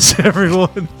apologize to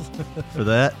everyone for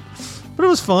that, but it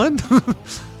was fun.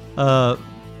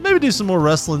 Maybe do some more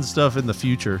wrestling stuff in the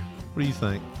future. What do you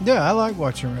think? Yeah, I like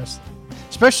watching wrestling.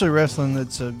 Especially wrestling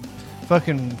that's a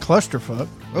fucking clusterfuck.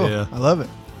 Oh, yeah. I love it.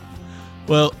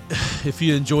 Well, if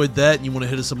you enjoyed that and you want to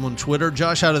hit us up on Twitter,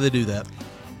 Josh, how do they do that?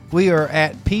 We are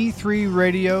at P3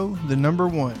 Radio, the number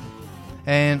 1.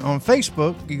 And on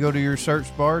Facebook, you go to your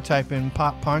search bar, type in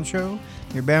Pop Poncho.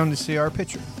 You're bound to see our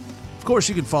picture. Of course,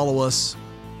 you can follow us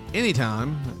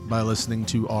anytime by listening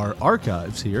to our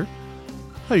archives here.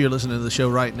 Oh, you're listening to the show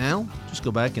right now. Just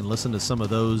go back and listen to some of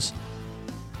those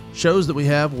shows that we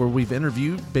have where we've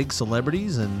interviewed big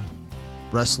celebrities and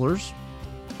wrestlers,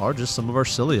 or just some of our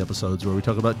silly episodes where we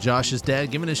talk about Josh's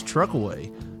dad giving his truck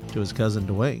away to his cousin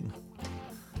Dwayne.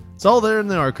 It's all there in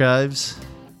the archives.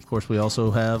 Of course, we also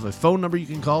have a phone number you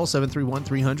can call,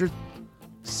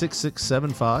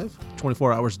 731-300-6675,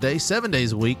 24 hours a day, 7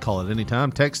 days a week. Call it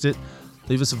anytime, text it,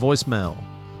 leave us a voicemail.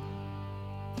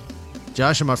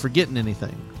 Josh, am I forgetting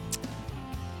anything?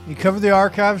 You covered the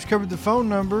archives, covered the phone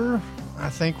number. I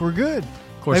think we're good.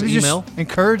 Of course, maybe email. Just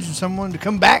encourage someone to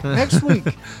come back next week.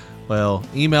 Well,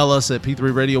 email us at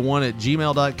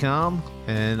p3radio1@gmail.com,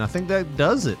 and I think that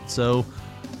does it. So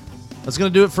that's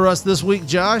going to do it for us this week,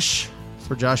 Josh.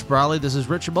 For Josh Briley, this is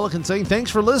Richard Mulligan saying thanks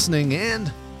for listening,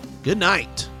 and good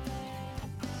night.